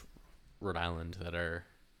of Rhode Island that are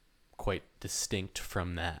quite distinct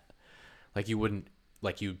from that. Like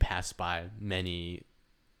you'd pass by many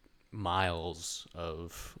miles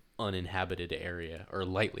of uninhabited area or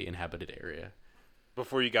lightly inhabited area.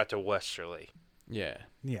 Before you got to Westerly. Yeah.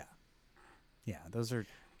 Yeah. Those are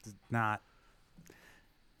not.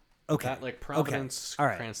 Okay. That, like Providence, All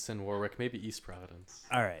right. Cranston, Warwick, maybe East Providence.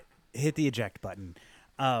 All right. Hit the eject button.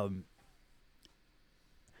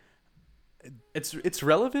 It's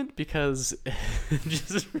relevant because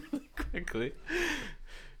just really quickly,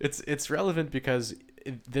 it's relevant because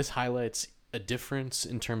this highlights a difference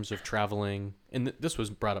in terms of traveling, and this was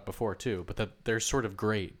brought up before too. But that there's sort of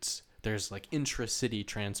grades. There's like intra-city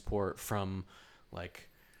transport from like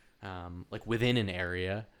within an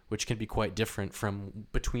area, which can be quite different from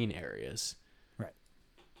between areas.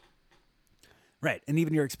 Right. And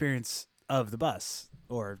even your experience of the bus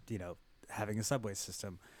or, having a subway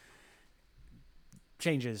system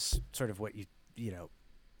changes sort of what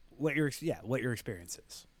what your experience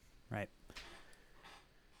is. Right.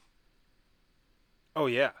 Oh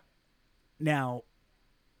yeah. Now,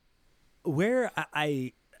 where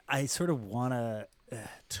I sort of want to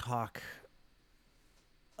talk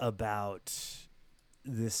about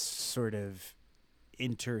this sort of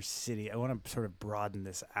intercity, I want to sort of broaden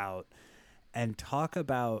this out and talk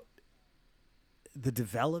about the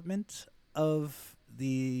development of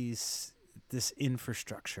this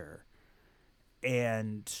infrastructure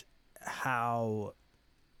and how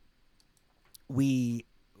we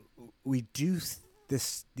do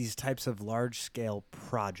these types of large scale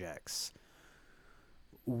projects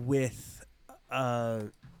with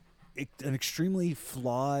an extremely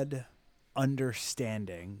flawed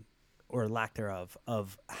understanding or lack thereof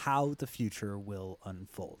of how the future will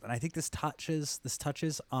unfold. And I think this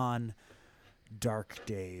touches on dark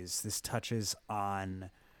days. This touches on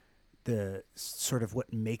the sort of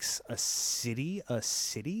what makes a city,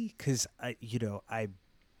 because I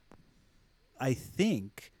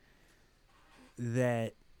think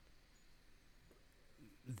that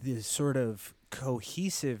the sort of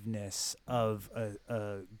cohesiveness of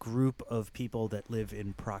a group of people that live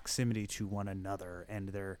in proximity to one another, and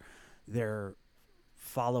their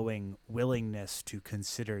following willingness to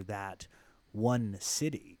consider that one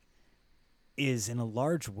city, is in a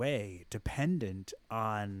large way dependent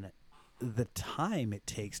on the time it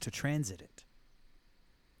takes to transit it.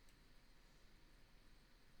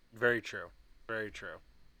 Very true. Very true.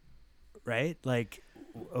 Right? Like,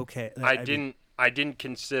 okay. I didn't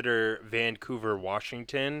consider Vancouver,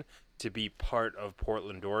 Washington to be part of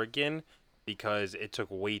Portland, Oregon, because it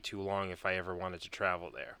took way too long if I ever wanted to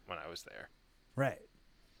travel there when I was there. Right.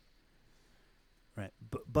 Right.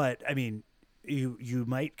 But I mean, you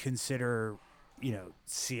might consider,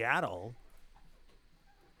 Seattle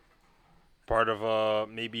Part of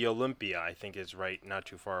maybe Olympia, I think, is right not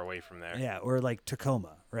too far away from there. Yeah, or like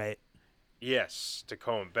Tacoma, right? Yes,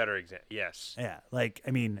 Tacoma, better example. Yes. Yeah, like,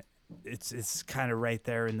 I mean, it's kind of right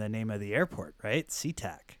there in the name of the airport, right?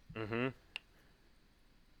 SeaTac. Mm-hmm.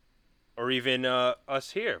 Or even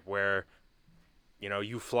us here, where,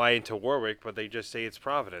 you fly into Warwick, but they just say it's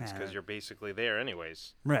Providence because you're basically there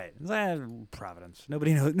anyways. Right. Providence.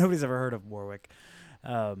 Nobody's ever heard of Warwick.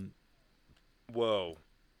 Whoa.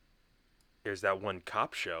 There's that one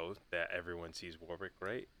cop show that everyone sees Warwick,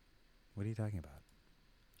 right? What are you talking about?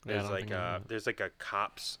 There's like a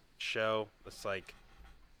cops show that's like,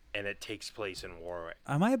 and it takes place in Warwick.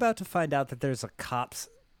 Am I about to find out that there's a cops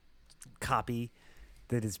copy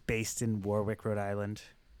that is based in Warwick, Rhode Island?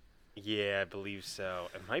 Yeah, I believe so.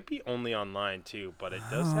 It might be only online too, but it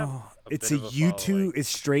does have it's bit a of a YouTube. following.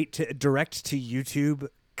 It's direct to YouTube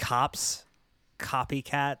cops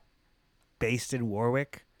copycat based in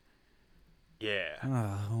Warwick. Yeah.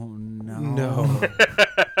 Oh no! No.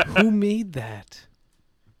 Who made that?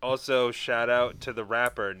 Also, shout out to the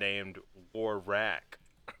rapper named Warrack.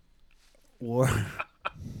 War.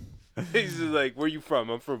 He's just like, where you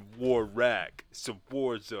from? I'm from Warrack. It's a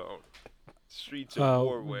war zone. Streets of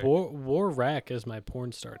Warwick. Warrack is my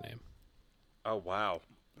porn star name. Oh wow.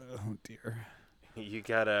 Oh dear. You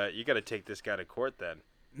gotta take this guy to court then.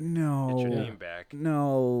 No. Get your name back.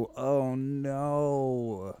 No. Oh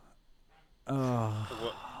no. Oh.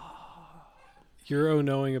 What? You're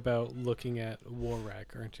knowing about looking at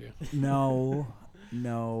Warrack, aren't you? No.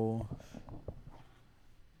 The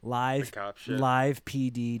cop shit.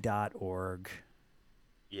 Livepd.org.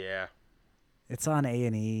 Yeah. It's on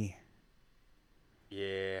A&E.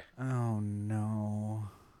 Yeah. Oh no.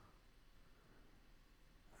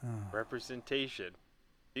 Representation.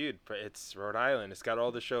 Dude, but it's Rhode Island. It's got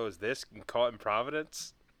all the shows. This and Caught in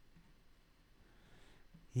Providence.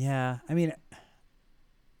 Yeah, I mean,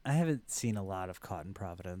 I haven't seen a lot of Caught in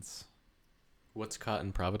Providence. What's Caught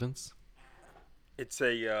in Providence? It's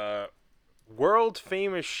a world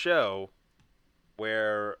famous show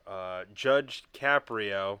where Judge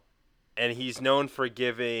Caprio, and he's known for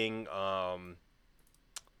giving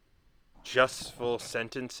justful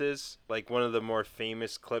sentences. Like, one of the more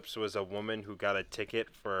famous clips was a woman who got a ticket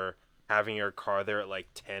for having her car there at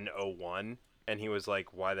like 10:01, and he was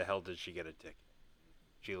like, "Why the hell did she get a ticket?"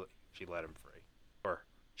 She let him free, or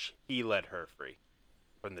he let her free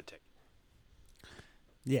from the ticket.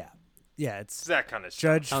 Yeah, it's It's that kind of stuff.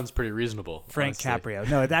 Judge Sounds pretty reasonable. Frank honestly. Caprio.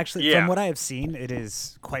 No, it actually, Yeah. from what I have seen, it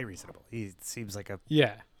is quite reasonable. He seems like a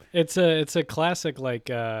Yeah, it's a classic like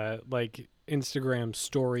Instagram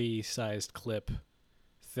story sized clip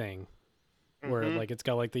thing, where like it's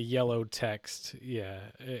got like the yellow text,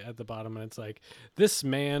 at the bottom, and it's like, this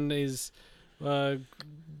man is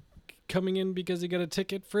coming in because he got a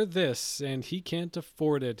ticket for this and he can't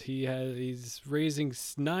afford it. He's raising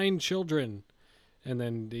 9 children. And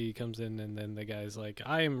then he comes in, and then the guy's like,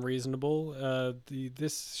 I am reasonable.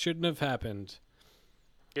 This shouldn't have happened.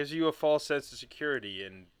 Gives you a false sense of security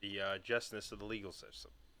in the justness of the legal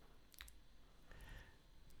system.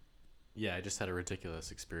 Yeah, I just had a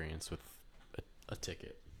ridiculous experience with a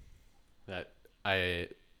ticket that I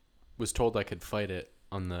was told I could fight it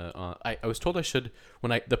on the. I was told I should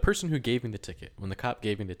the person who gave me the ticket, when the cop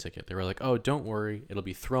gave me the ticket, they were like, "Oh, don't worry, it'll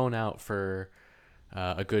be thrown out for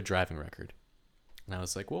a good driving record." And I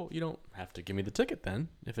was like, "Well, you don't have to give me the ticket then,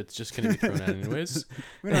 if it's just going to be thrown out anyways."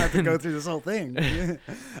 We don't have to go through this whole thing. I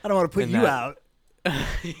don't want to put And you that- out.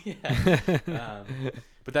 Yeah.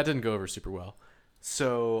 But that didn't go over super well.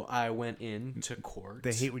 So I went into court.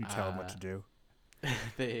 They hate when you tell them what to do.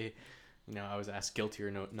 They, I was asked guilty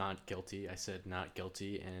or not guilty. I said not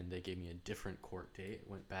guilty, and they gave me a different court date.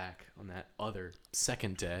 Went back on that other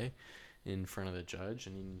second day in front of the judge,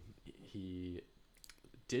 and he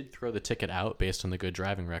did throw the ticket out based on the good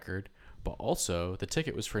driving record, but also the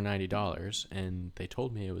ticket was for $90, and they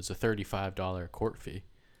told me it was a $35 court fee.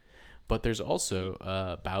 But there's also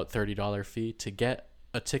about $30 fee to get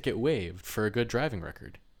a ticket waived for a good driving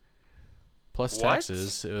record. Plus What?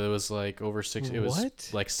 taxes, it was like over six. It was What?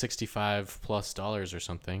 like $65+ or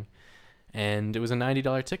something, and it was a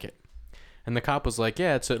 $90 ticket. And the cop was like,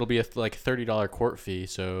 "Yeah, it'll be a like $30 court fee.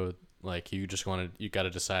 So like you got to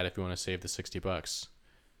decide if you want to save the $60."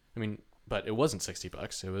 I mean, but it wasn't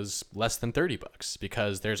 $60. It was less than $30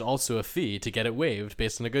 because there's also a fee to get it waived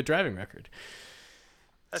based on a good driving record.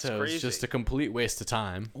 That's so crazy. it's just a complete waste of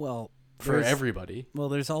time Well, for there's- everybody. Well,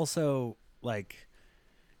 there's also like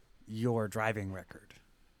your driving record.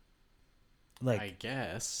 Like, I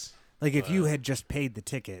guess. like if you but- had just paid the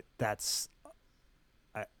ticket, that's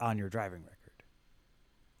on your driving record.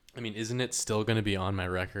 I mean, isn't it still going to be on my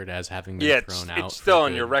record as having been Yeah, thrown it's out? still for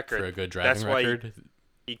on your good- record. for a good That's driving why record.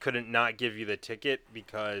 He couldn't not give you the ticket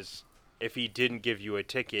because if he didn't give you a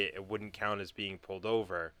ticket, it wouldn't count as being pulled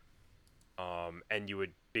over. And you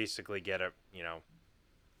would basically get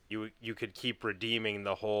you could keep redeeming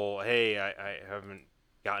the whole, hey, I haven't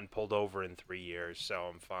gotten pulled over in 3 years, so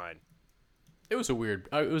I'm fine. It was a weird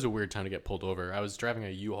time to get pulled over. I was driving a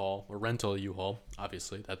U-Haul, a rental U-Haul.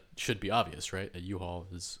 Obviously, that should be obvious, right? A U-Haul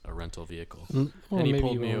is a rental vehicle. Well, And he maybe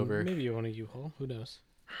pulled you me own- over. Maybe you own a U-Haul. Who knows?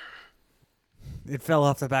 It fell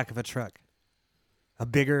off the back of a truck. A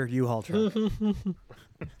bigger U-Haul truck.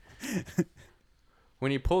 When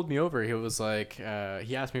he pulled me over, he was like,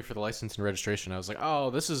 he asked me for the license and registration. I was like, oh,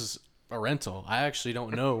 this is a rental. I actually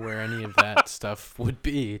don't know where any of that stuff would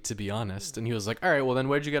be, to be honest. And he was like, all right, well, then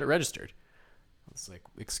where'd you get it registered? I was like,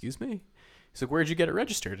 excuse me? He's like, where'd you get it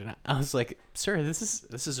registered? And I was like, sir, this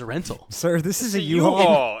is a rental. Sir, this is It's a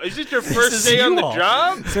U-Haul. Is it your This first is a day on the U-Haul.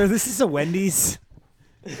 job? Sir, this is a Wendy's.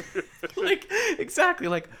 Like, exactly.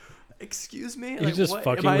 Like, excuse me? He's Like, just what?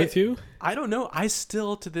 fucking Am I- with you? I don't know. I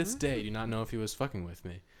still, to this day, do not know if he was fucking with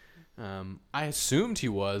me. I assumed he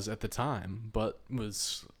was at the time, but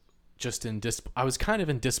was just I was kind of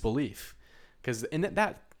in disbelief. Because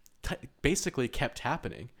that basically kept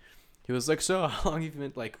happening. He was like, so how long have you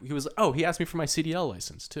been, like, he asked me for my CDL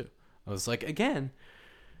license, too. I was like, again,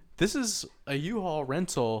 this is a U-Haul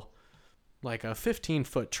rental, like a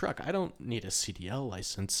 15-foot truck. I don't need a CDL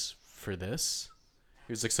license for this.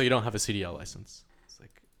 He was like, so you don't have a CDL license? It's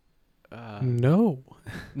like, No.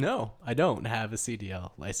 no, I don't have a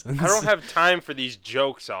CDL license. I don't have time for these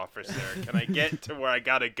jokes, officer. Can I get to where I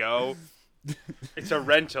gotta go? It's a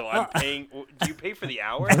rental. I'm paying. Do you pay for the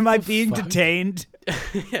hour? Am I being fuck? detained?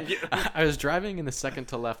 Yeah. I was driving in the second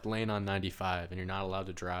to left lane on 95, and you're not allowed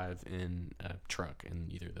to drive in a truck in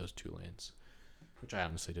either of those two lanes, which I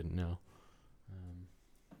honestly didn't know.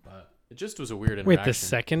 But it just was a weird interaction. Wait, the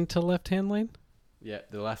second to left-hand lane? Yeah,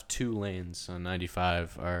 the left two lanes on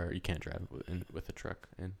 95 you can't drive with a truck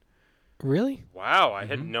in. Really? Wow, I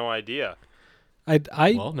had Mhm. no idea.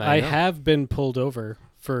 Well, now I you know. have been pulled over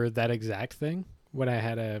for that exact thing when I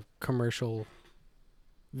had a commercial,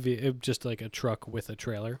 just like a truck with a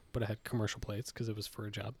trailer, but I had commercial plates because it was for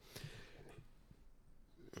a job.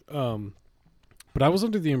 But I was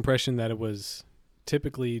under the impression that it was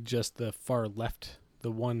typically just the far left,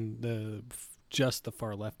 just the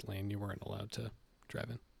far left lane you weren't allowed to drive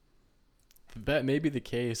in. That may be the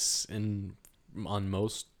case on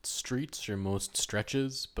most streets or most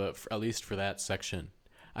stretches, but at least for that section.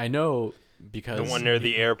 I know because The one near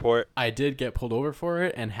the airport. I did get pulled over for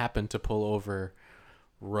it and happened to pull over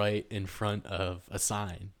right in front of a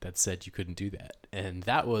sign that said you couldn't do that. And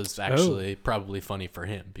that was actually probably funny for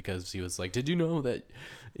him because he was like, did you know that?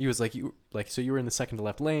 He was like, so you were in the second to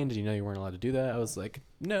left lane. Did you know you weren't allowed to do that? I was like,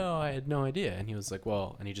 no, I had no idea. And he was like,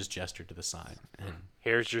 well, and he just gestured to the sign. And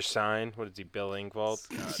Here's your sign. What is he, Bill Engvall?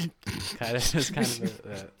 felt kind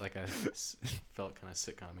of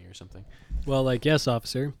sitcom-y or something. Well, like, yes,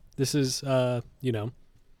 officer, this is, a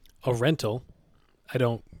rental. I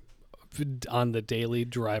don't, on the daily,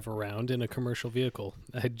 drive around in a commercial vehicle.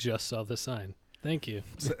 I just saw the sign. Thank you.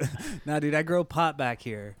 Nah, dude, I grow pot back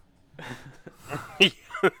here.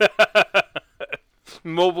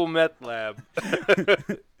 Mobile meth lab.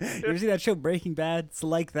 You ever see that show Breaking Bad? It's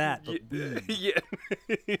like that. But weed.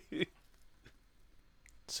 Yeah.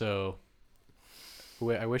 So,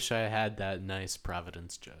 I wish I had that nice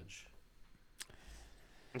Providence judge.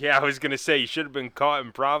 Yeah, I was gonna say you should have been caught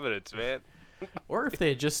in Providence, man. Or if they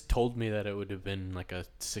had just told me that it would have been like a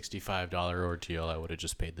 $65 ordeal, I would have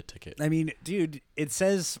just paid the ticket. I mean, dude, it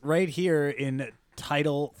says right here in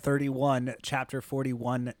Title 31, Chapter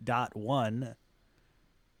 41.1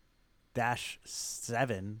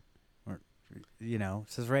 -7, or, it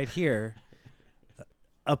says right here,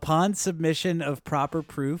 upon submission of proper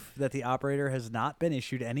proof that the operator has not been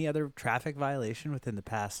issued any other traffic violation within the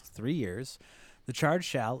past 3 years, the charge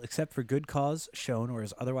shall, except for good cause shown or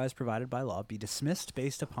as otherwise provided by law, be dismissed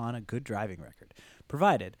based upon a good driving record,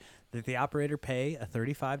 provided that the operator pay a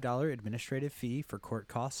 $35 administrative fee for court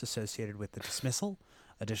costs associated with the dismissal.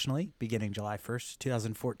 Additionally, beginning July 1st,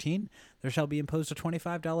 2014, there shall be imposed a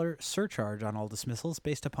 $25 surcharge on all dismissals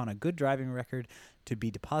based upon a good driving record to be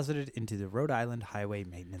deposited into the Rhode Island Highway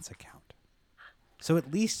Maintenance account. So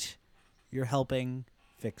at least you're helping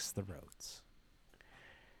fix the roads.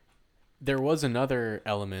 There was another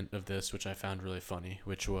element of this which I found really funny,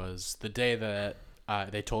 which was the day that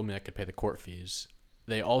they told me I could pay the court fees,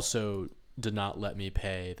 they also did not let me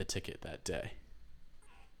pay the ticket that day.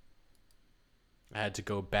 I had to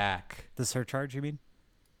go back. The surcharge, you mean?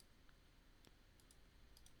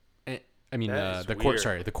 I mean, That is the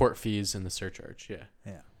weird. the court fees and the surcharge. Yeah.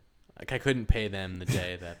 Yeah. Like I couldn't pay them the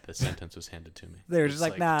day that the sentence was handed to me. They're It just was,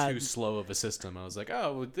 like, nah. too slow of a system. I was like,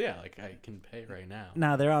 oh, well, yeah, like I can pay right now.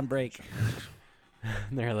 No, they're on break.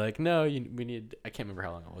 And they're like, no, we need. I can't remember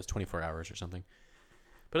how long it was, 24 hours or something.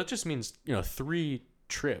 But it just means 3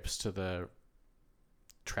 trips to the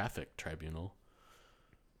traffic tribunal.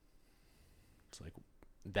 It's like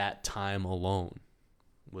that time alone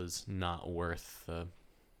was not worth the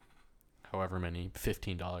however many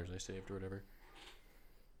 $15 I saved or whatever.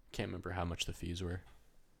 Can't remember how much the fees were.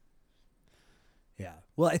 Yeah.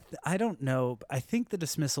 Well, I don't know. I think the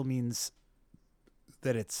dismissal means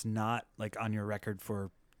that it's not like on your record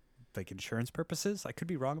for like insurance purposes. I could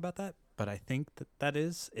be wrong about that, but I think that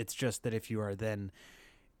is. It's just that if you are then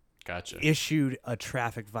Gotcha. issued a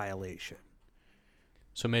traffic violation.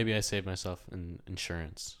 So maybe I saved myself in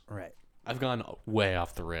insurance. Right. I've gone way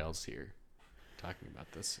off the rails here talking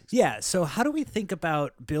about this. Yeah. So how do we think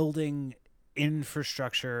about building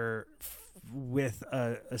infrastructure with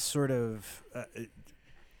a sort of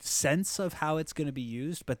sense of how it's going to be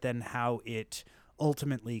used, but then how it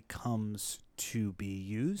ultimately comes to be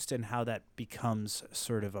used and how that becomes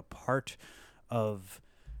sort of a part of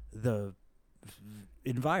the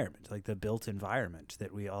environment, like the built environment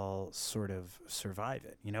that we all sort of survive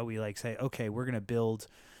in. We like say, okay, we're going to build,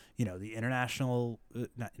 the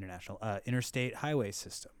interstate highway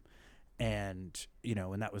system. And,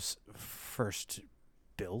 when that was first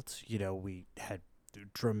built, we had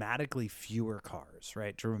dramatically fewer cars,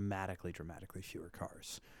 right? Dramatically fewer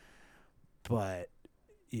cars. But,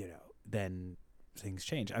 then things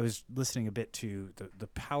change. I was listening a bit to the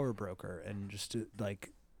Power Broker and just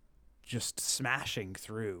smashing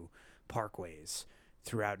through parkways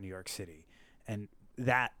throughout New York City. And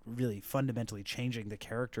that really fundamentally changing the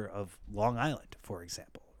character of Long Island, for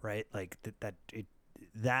example, right? Like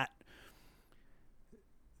that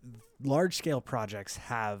large-scale projects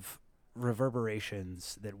have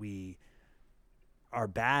reverberations that we are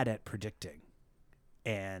bad at predicting.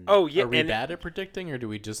 And Oh yeah, Are we and bad at predicting, or do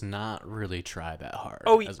we just not really try that hard?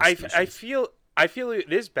 oh, as a I species? feel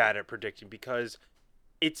it is bad at predicting because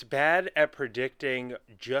it's bad at predicting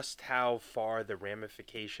just how far the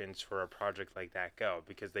ramifications for a project like that go,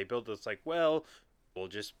 because they build this like, well, we'll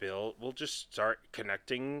just start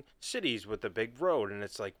connecting cities with a big road, and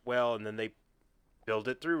it's like, well, and then they build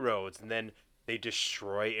it through roads, and then they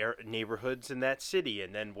destroy neighborhoods in that city,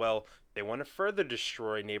 and then, well, they want to further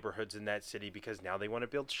destroy neighborhoods in that city because now they want to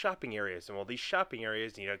build shopping areas, and well, these shopping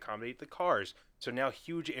areas need to accommodate the cars, so now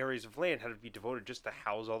huge areas of land have to be devoted just to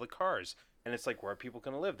house all the cars. And it's like, where are people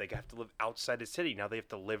going to live? They have to live outside the city. Now they have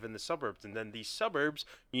to live in the suburbs. And then these suburbs,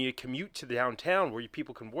 you need to commute to the downtown where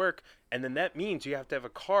people can work. And then that means you have to have a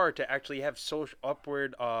car to actually have social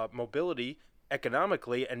upward mobility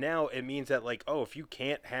economically. And now it means that, like, oh, if you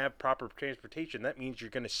can't have proper transportation, that means you're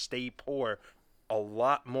going to stay poor a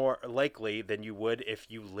lot more likely than you would if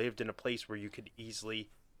you lived in a place where you could easily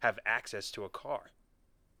have access to a car.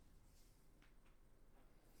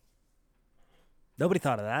 nobody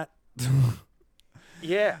thought of that.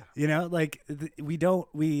 Yeah. We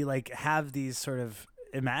have these sort of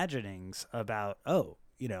imaginings about,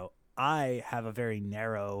 I have a very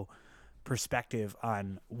narrow perspective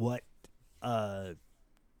on what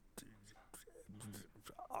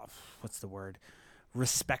what's the word,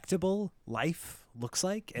 respectable life looks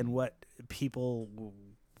like and what people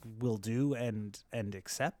will do and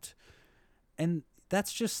accept. And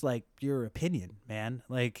that's just like your opinion, man.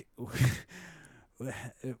 Like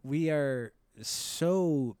we are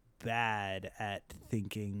so bad at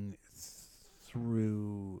thinking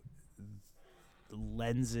through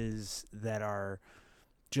lenses that are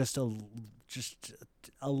just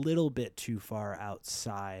a little bit too far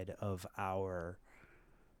outside of our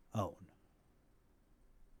own.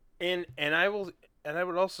 And I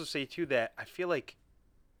would also say too that I feel like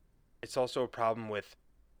it's also a problem with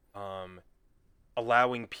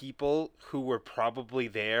allowing people who were probably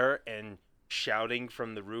there and shouting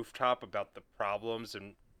from the rooftop about the problems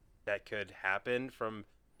and that could happen from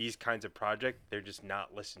these kinds of projects. They're just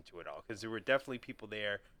not listened to at all, because there were definitely people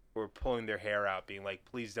there who were pulling their hair out, being like,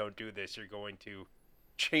 please don't do this, you're going to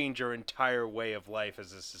change our entire way of life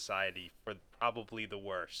as a society for probably the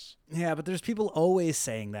worse. Yeah, but there's people always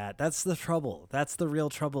saying that. That's the trouble. That's the real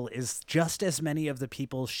trouble, is just as many of the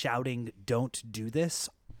people shouting don't do this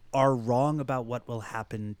are wrong about what will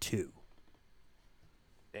happen too.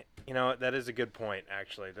 You know, that is a good point,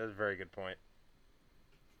 actually. That's a very good point.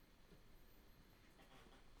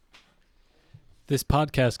 This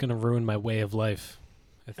podcast is gonna ruin my way of life,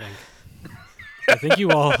 I think. I think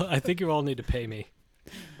you all need to pay me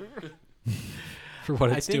for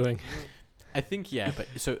what it's doing. I think, yeah, but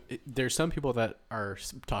so there's some people that are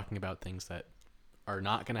talking about things that are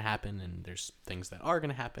not going to happen, and there's things that are going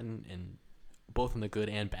to happen, and both on the good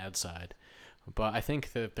and bad side. But I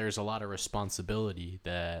think that there's a lot of responsibility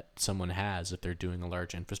that someone has if they're doing a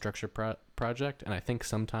large infrastructure project. And I think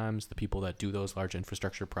sometimes the people that do those large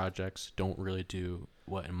infrastructure projects don't really do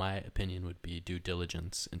what, in my opinion, would be due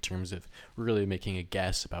diligence in terms of really making a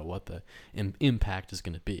guess about what the impact is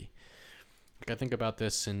going to be. Like, I think about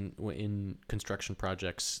this in construction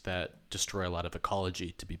projects that destroy a lot of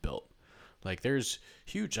ecology to be built. Like, there's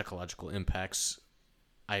huge ecological impacts.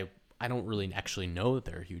 I don't really actually know that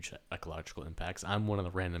there are huge ecological impacts. I'm one of the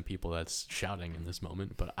random people that's shouting in this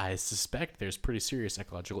moment, but I suspect there's pretty serious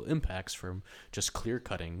ecological impacts from just clear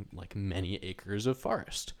cutting like many acres of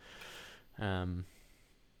forest. We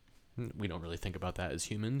don't really think about that as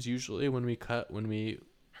humans usually when we cut,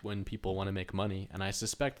 when people want to make money. And I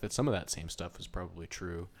suspect that some of that same stuff is probably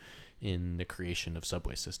true in the creation of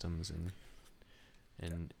subway systems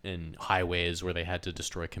and highways where they had to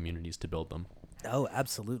destroy communities to build them. Oh,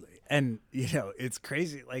 absolutely. And, it's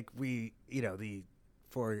crazy. Like EPA,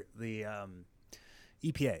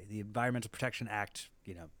 the Environmental Protection Act,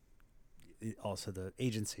 also the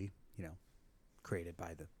agency, created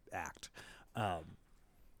by the act. That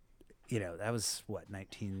was what,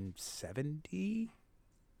 1970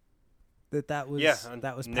 that was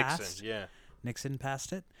Nixon, passed. yeah. Nixon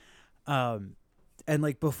passed it. And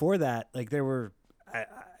like before that, like there were,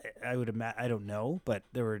 I would imagine, I don't know, but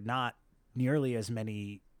there were not nearly as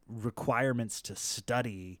many requirements to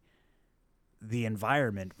study the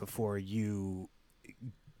environment before you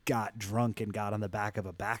got drunk and got on the back of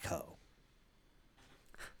a backhoe.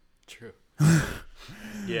 True.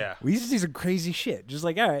 Yeah. We used to do some crazy shit. Just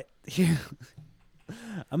like, all right, here,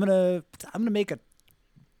 I'm gonna make a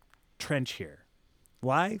trench here.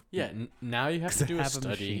 Why? Yeah. Now you have to do a have a study,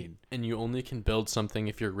 machine. and you only can build something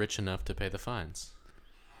if you're rich enough to pay the fines.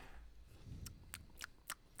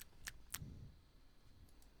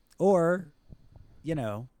 Or,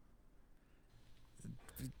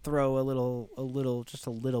 throw just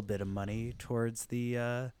a little bit of money towards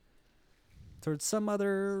towards some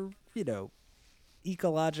other,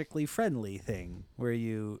 ecologically friendly thing where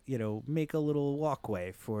you make a little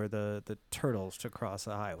walkway for the turtles to cross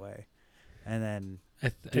a highway, and then I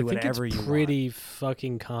think whatever it's you pretty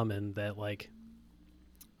fucking common that, like,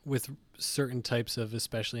 with certain types of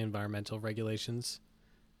especially environmental regulations,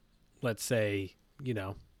 let's say,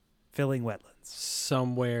 filling wetlands.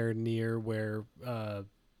 somewhere near where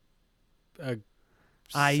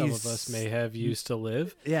some of us may have used to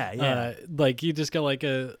live. Yeah. Like you just got like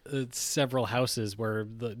a several houses where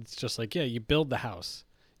it's just like, yeah, you build the house.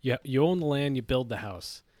 You own the land, you build the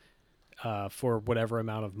house for whatever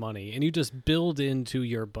amount of money. And you just build into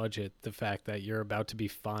your budget the fact that you're about to be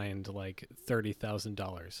fined like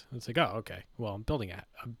 $30,000. It's like, oh, okay. Well, I'm building a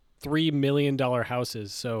 $3 million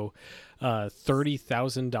houses. So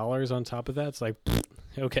 $30,000 on top of that. It's like,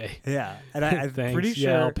 okay. Yeah. And I'm Thanks. pretty sure.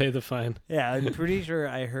 Yeah, I'll pay the fine. Yeah, I'm pretty sure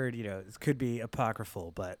I heard, this could be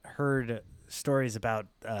apocryphal, but heard stories about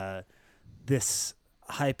this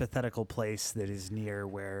hypothetical place that is near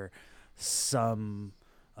where some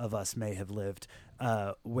of us may have lived,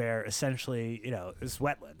 where essentially, it's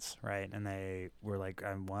wetlands, right? And they were like,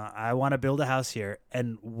 I want to build a house here.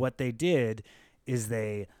 And what they did is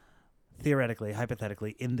they theoretically,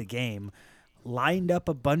 hypothetically, in the game, lined up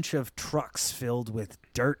a bunch of trucks filled with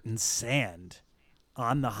dirt and sand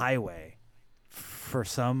on the highway for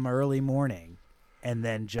some early morning and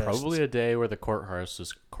then just Probably a day where the courthouse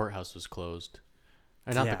was closed.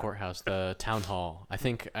 Or not Yeah. the courthouse, the town hall. I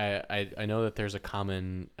think I know that there's a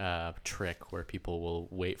common trick where people will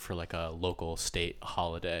wait for like a local state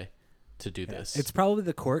holiday to do Yeah. this. It's probably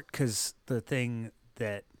the court, because the thing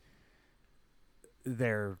that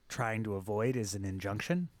they're trying to avoid is an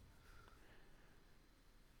injunction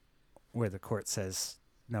where the court says,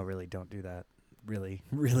 no, really, don't do that. Really,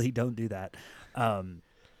 really don't do that.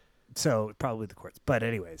 So probably the courts. But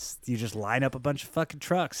anyways, you just line up a bunch of fucking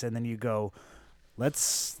trucks and then you go,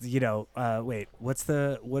 let's, wait, what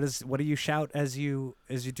do you shout as you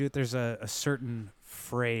do it? There's a certain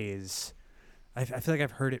phrase. I feel like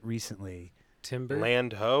I've heard it recently. Timber.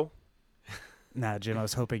 Land ho. Nah, Jim, I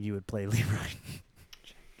was hoping you would play Leroy.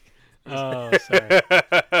 Oh, sorry.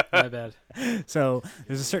 My bad. So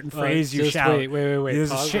there's a certain phrase you Just shout. Wait.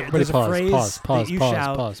 There's a Pause. shi- Everybody there's a phrase that you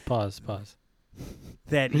shout Pause.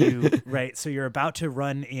 that you right. So you're about to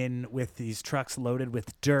run in with these trucks loaded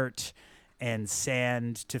with dirt and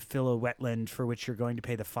sand to fill a wetland for which you're going to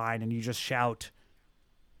pay the fine, and you just shout,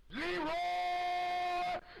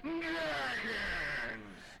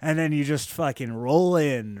 and then you just fucking roll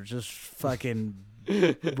in, just fucking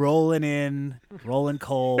rolling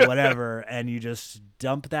coal, whatever, and you just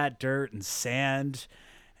dump that dirt and sand,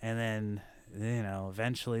 and then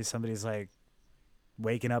eventually somebody's like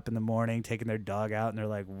waking up in the morning, taking their dog out, and they're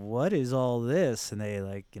like, what is all this? And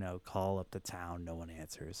they call up the town. No one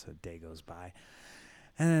answers. A day goes by,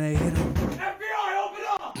 and then they FBI, open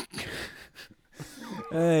up.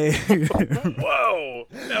 Whoa,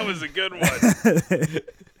 that was a good one.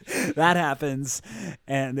 That happens,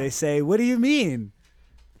 and they say, what do you mean?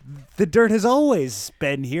 The dirt has always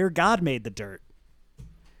been here. God made the dirt.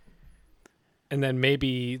 And then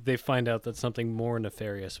maybe they find out that something more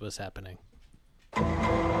nefarious was happening.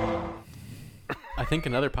 I think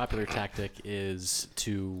another popular tactic is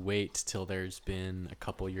to wait till there's been a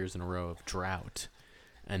couple years in a row of drought,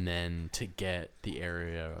 and then to get the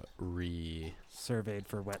area Surveyed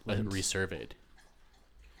for wetlands. resurveyed.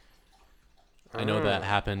 I know that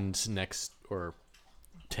happened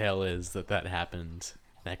tale is that happened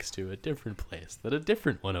next to a different place that a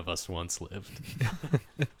different one of us once lived.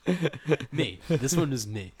 Me. This one is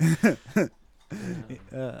me.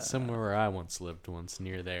 Somewhere where I once lived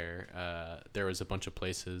near there, there was a bunch of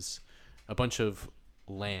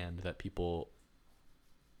land that people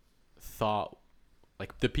thought,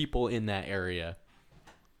 like the people in that area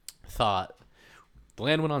thought the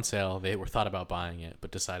land went on sale. They thought about buying it,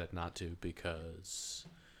 but decided not to because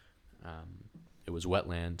it was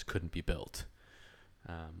wetland, couldn't be built.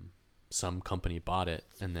 Some company bought it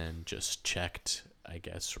and then just checked, I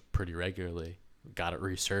guess, pretty regularly, got it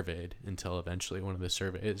resurveyed until eventually one of the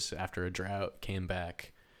surveys after a drought came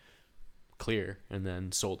back clear and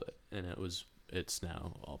then sold it, and it's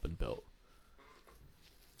now all been built.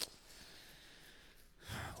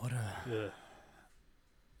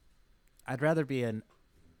 I'd rather be an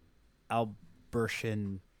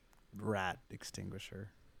Albertian rat extinguisher.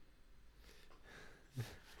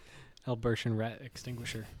 Albertian Rat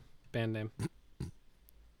Extinguisher. Band name.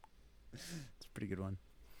 It's a pretty good one.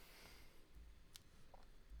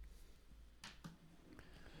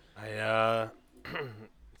 I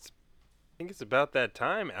think it's about that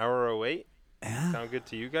time. Hour 08. Yeah, Sound good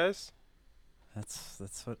to you guys?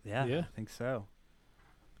 that's what. Yeah, Yeah. I think so.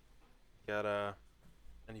 Got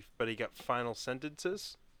anybody got final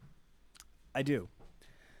sentences? I do.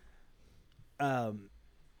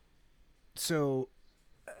 So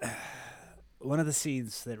one of the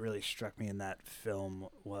scenes that really struck me in that film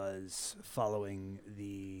was following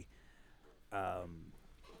the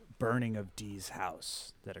burning of Dee's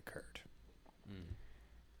house that occurred.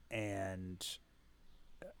 And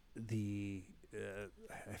I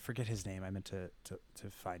forget his name. I meant to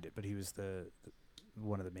find it, but he was the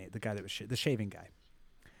one of the guy that was the shaving guy.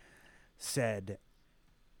 Said,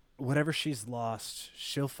 whatever she's lost,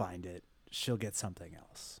 she'll find it. She'll get something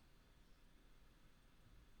else.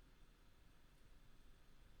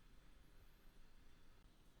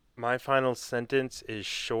 My final sentence is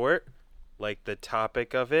short, like the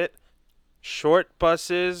topic of it. Short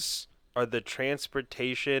buses are the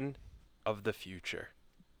transportation of the future.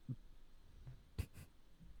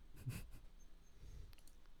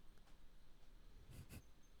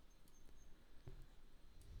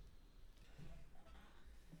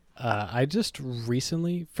 I just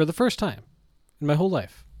recently, for the first time in my whole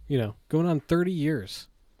life, going on 30 years,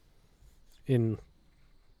 in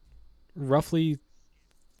roughly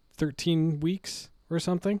 13 weeks or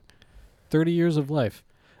something, 30 years of life,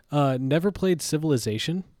 never played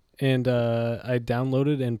Civilization, and I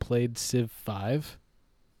downloaded and played Civ 5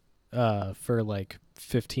 for like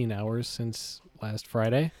 15 hours since last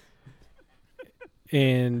Friday.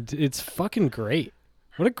 And it's fucking great.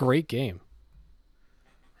 What a great game.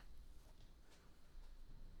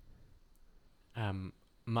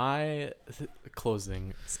 My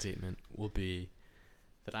closing statement will be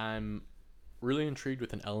that I'm really intrigued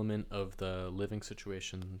with an element of the living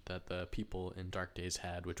situation that the people in Dark Days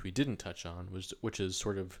had, which we didn't touch on, which is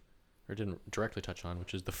sort of, or didn't directly touch on,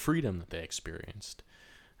 which is the freedom that they experienced,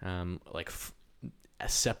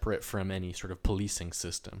 separate from any sort of policing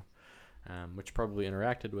system, which probably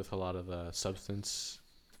interacted with a lot of the substance,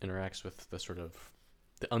 interacts with the sort of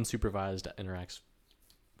the unsupervised, interacts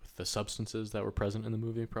with the substances that were present in the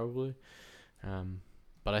movie, probably.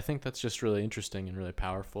 But I think that's just really interesting and really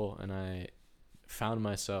powerful, and I found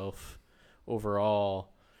myself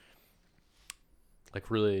overall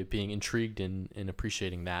like really being intrigued in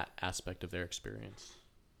appreciating that aspect of their experience,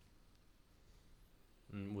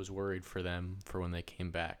 and was worried for them for when they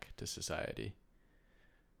came back to society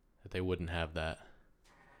that they wouldn't have that.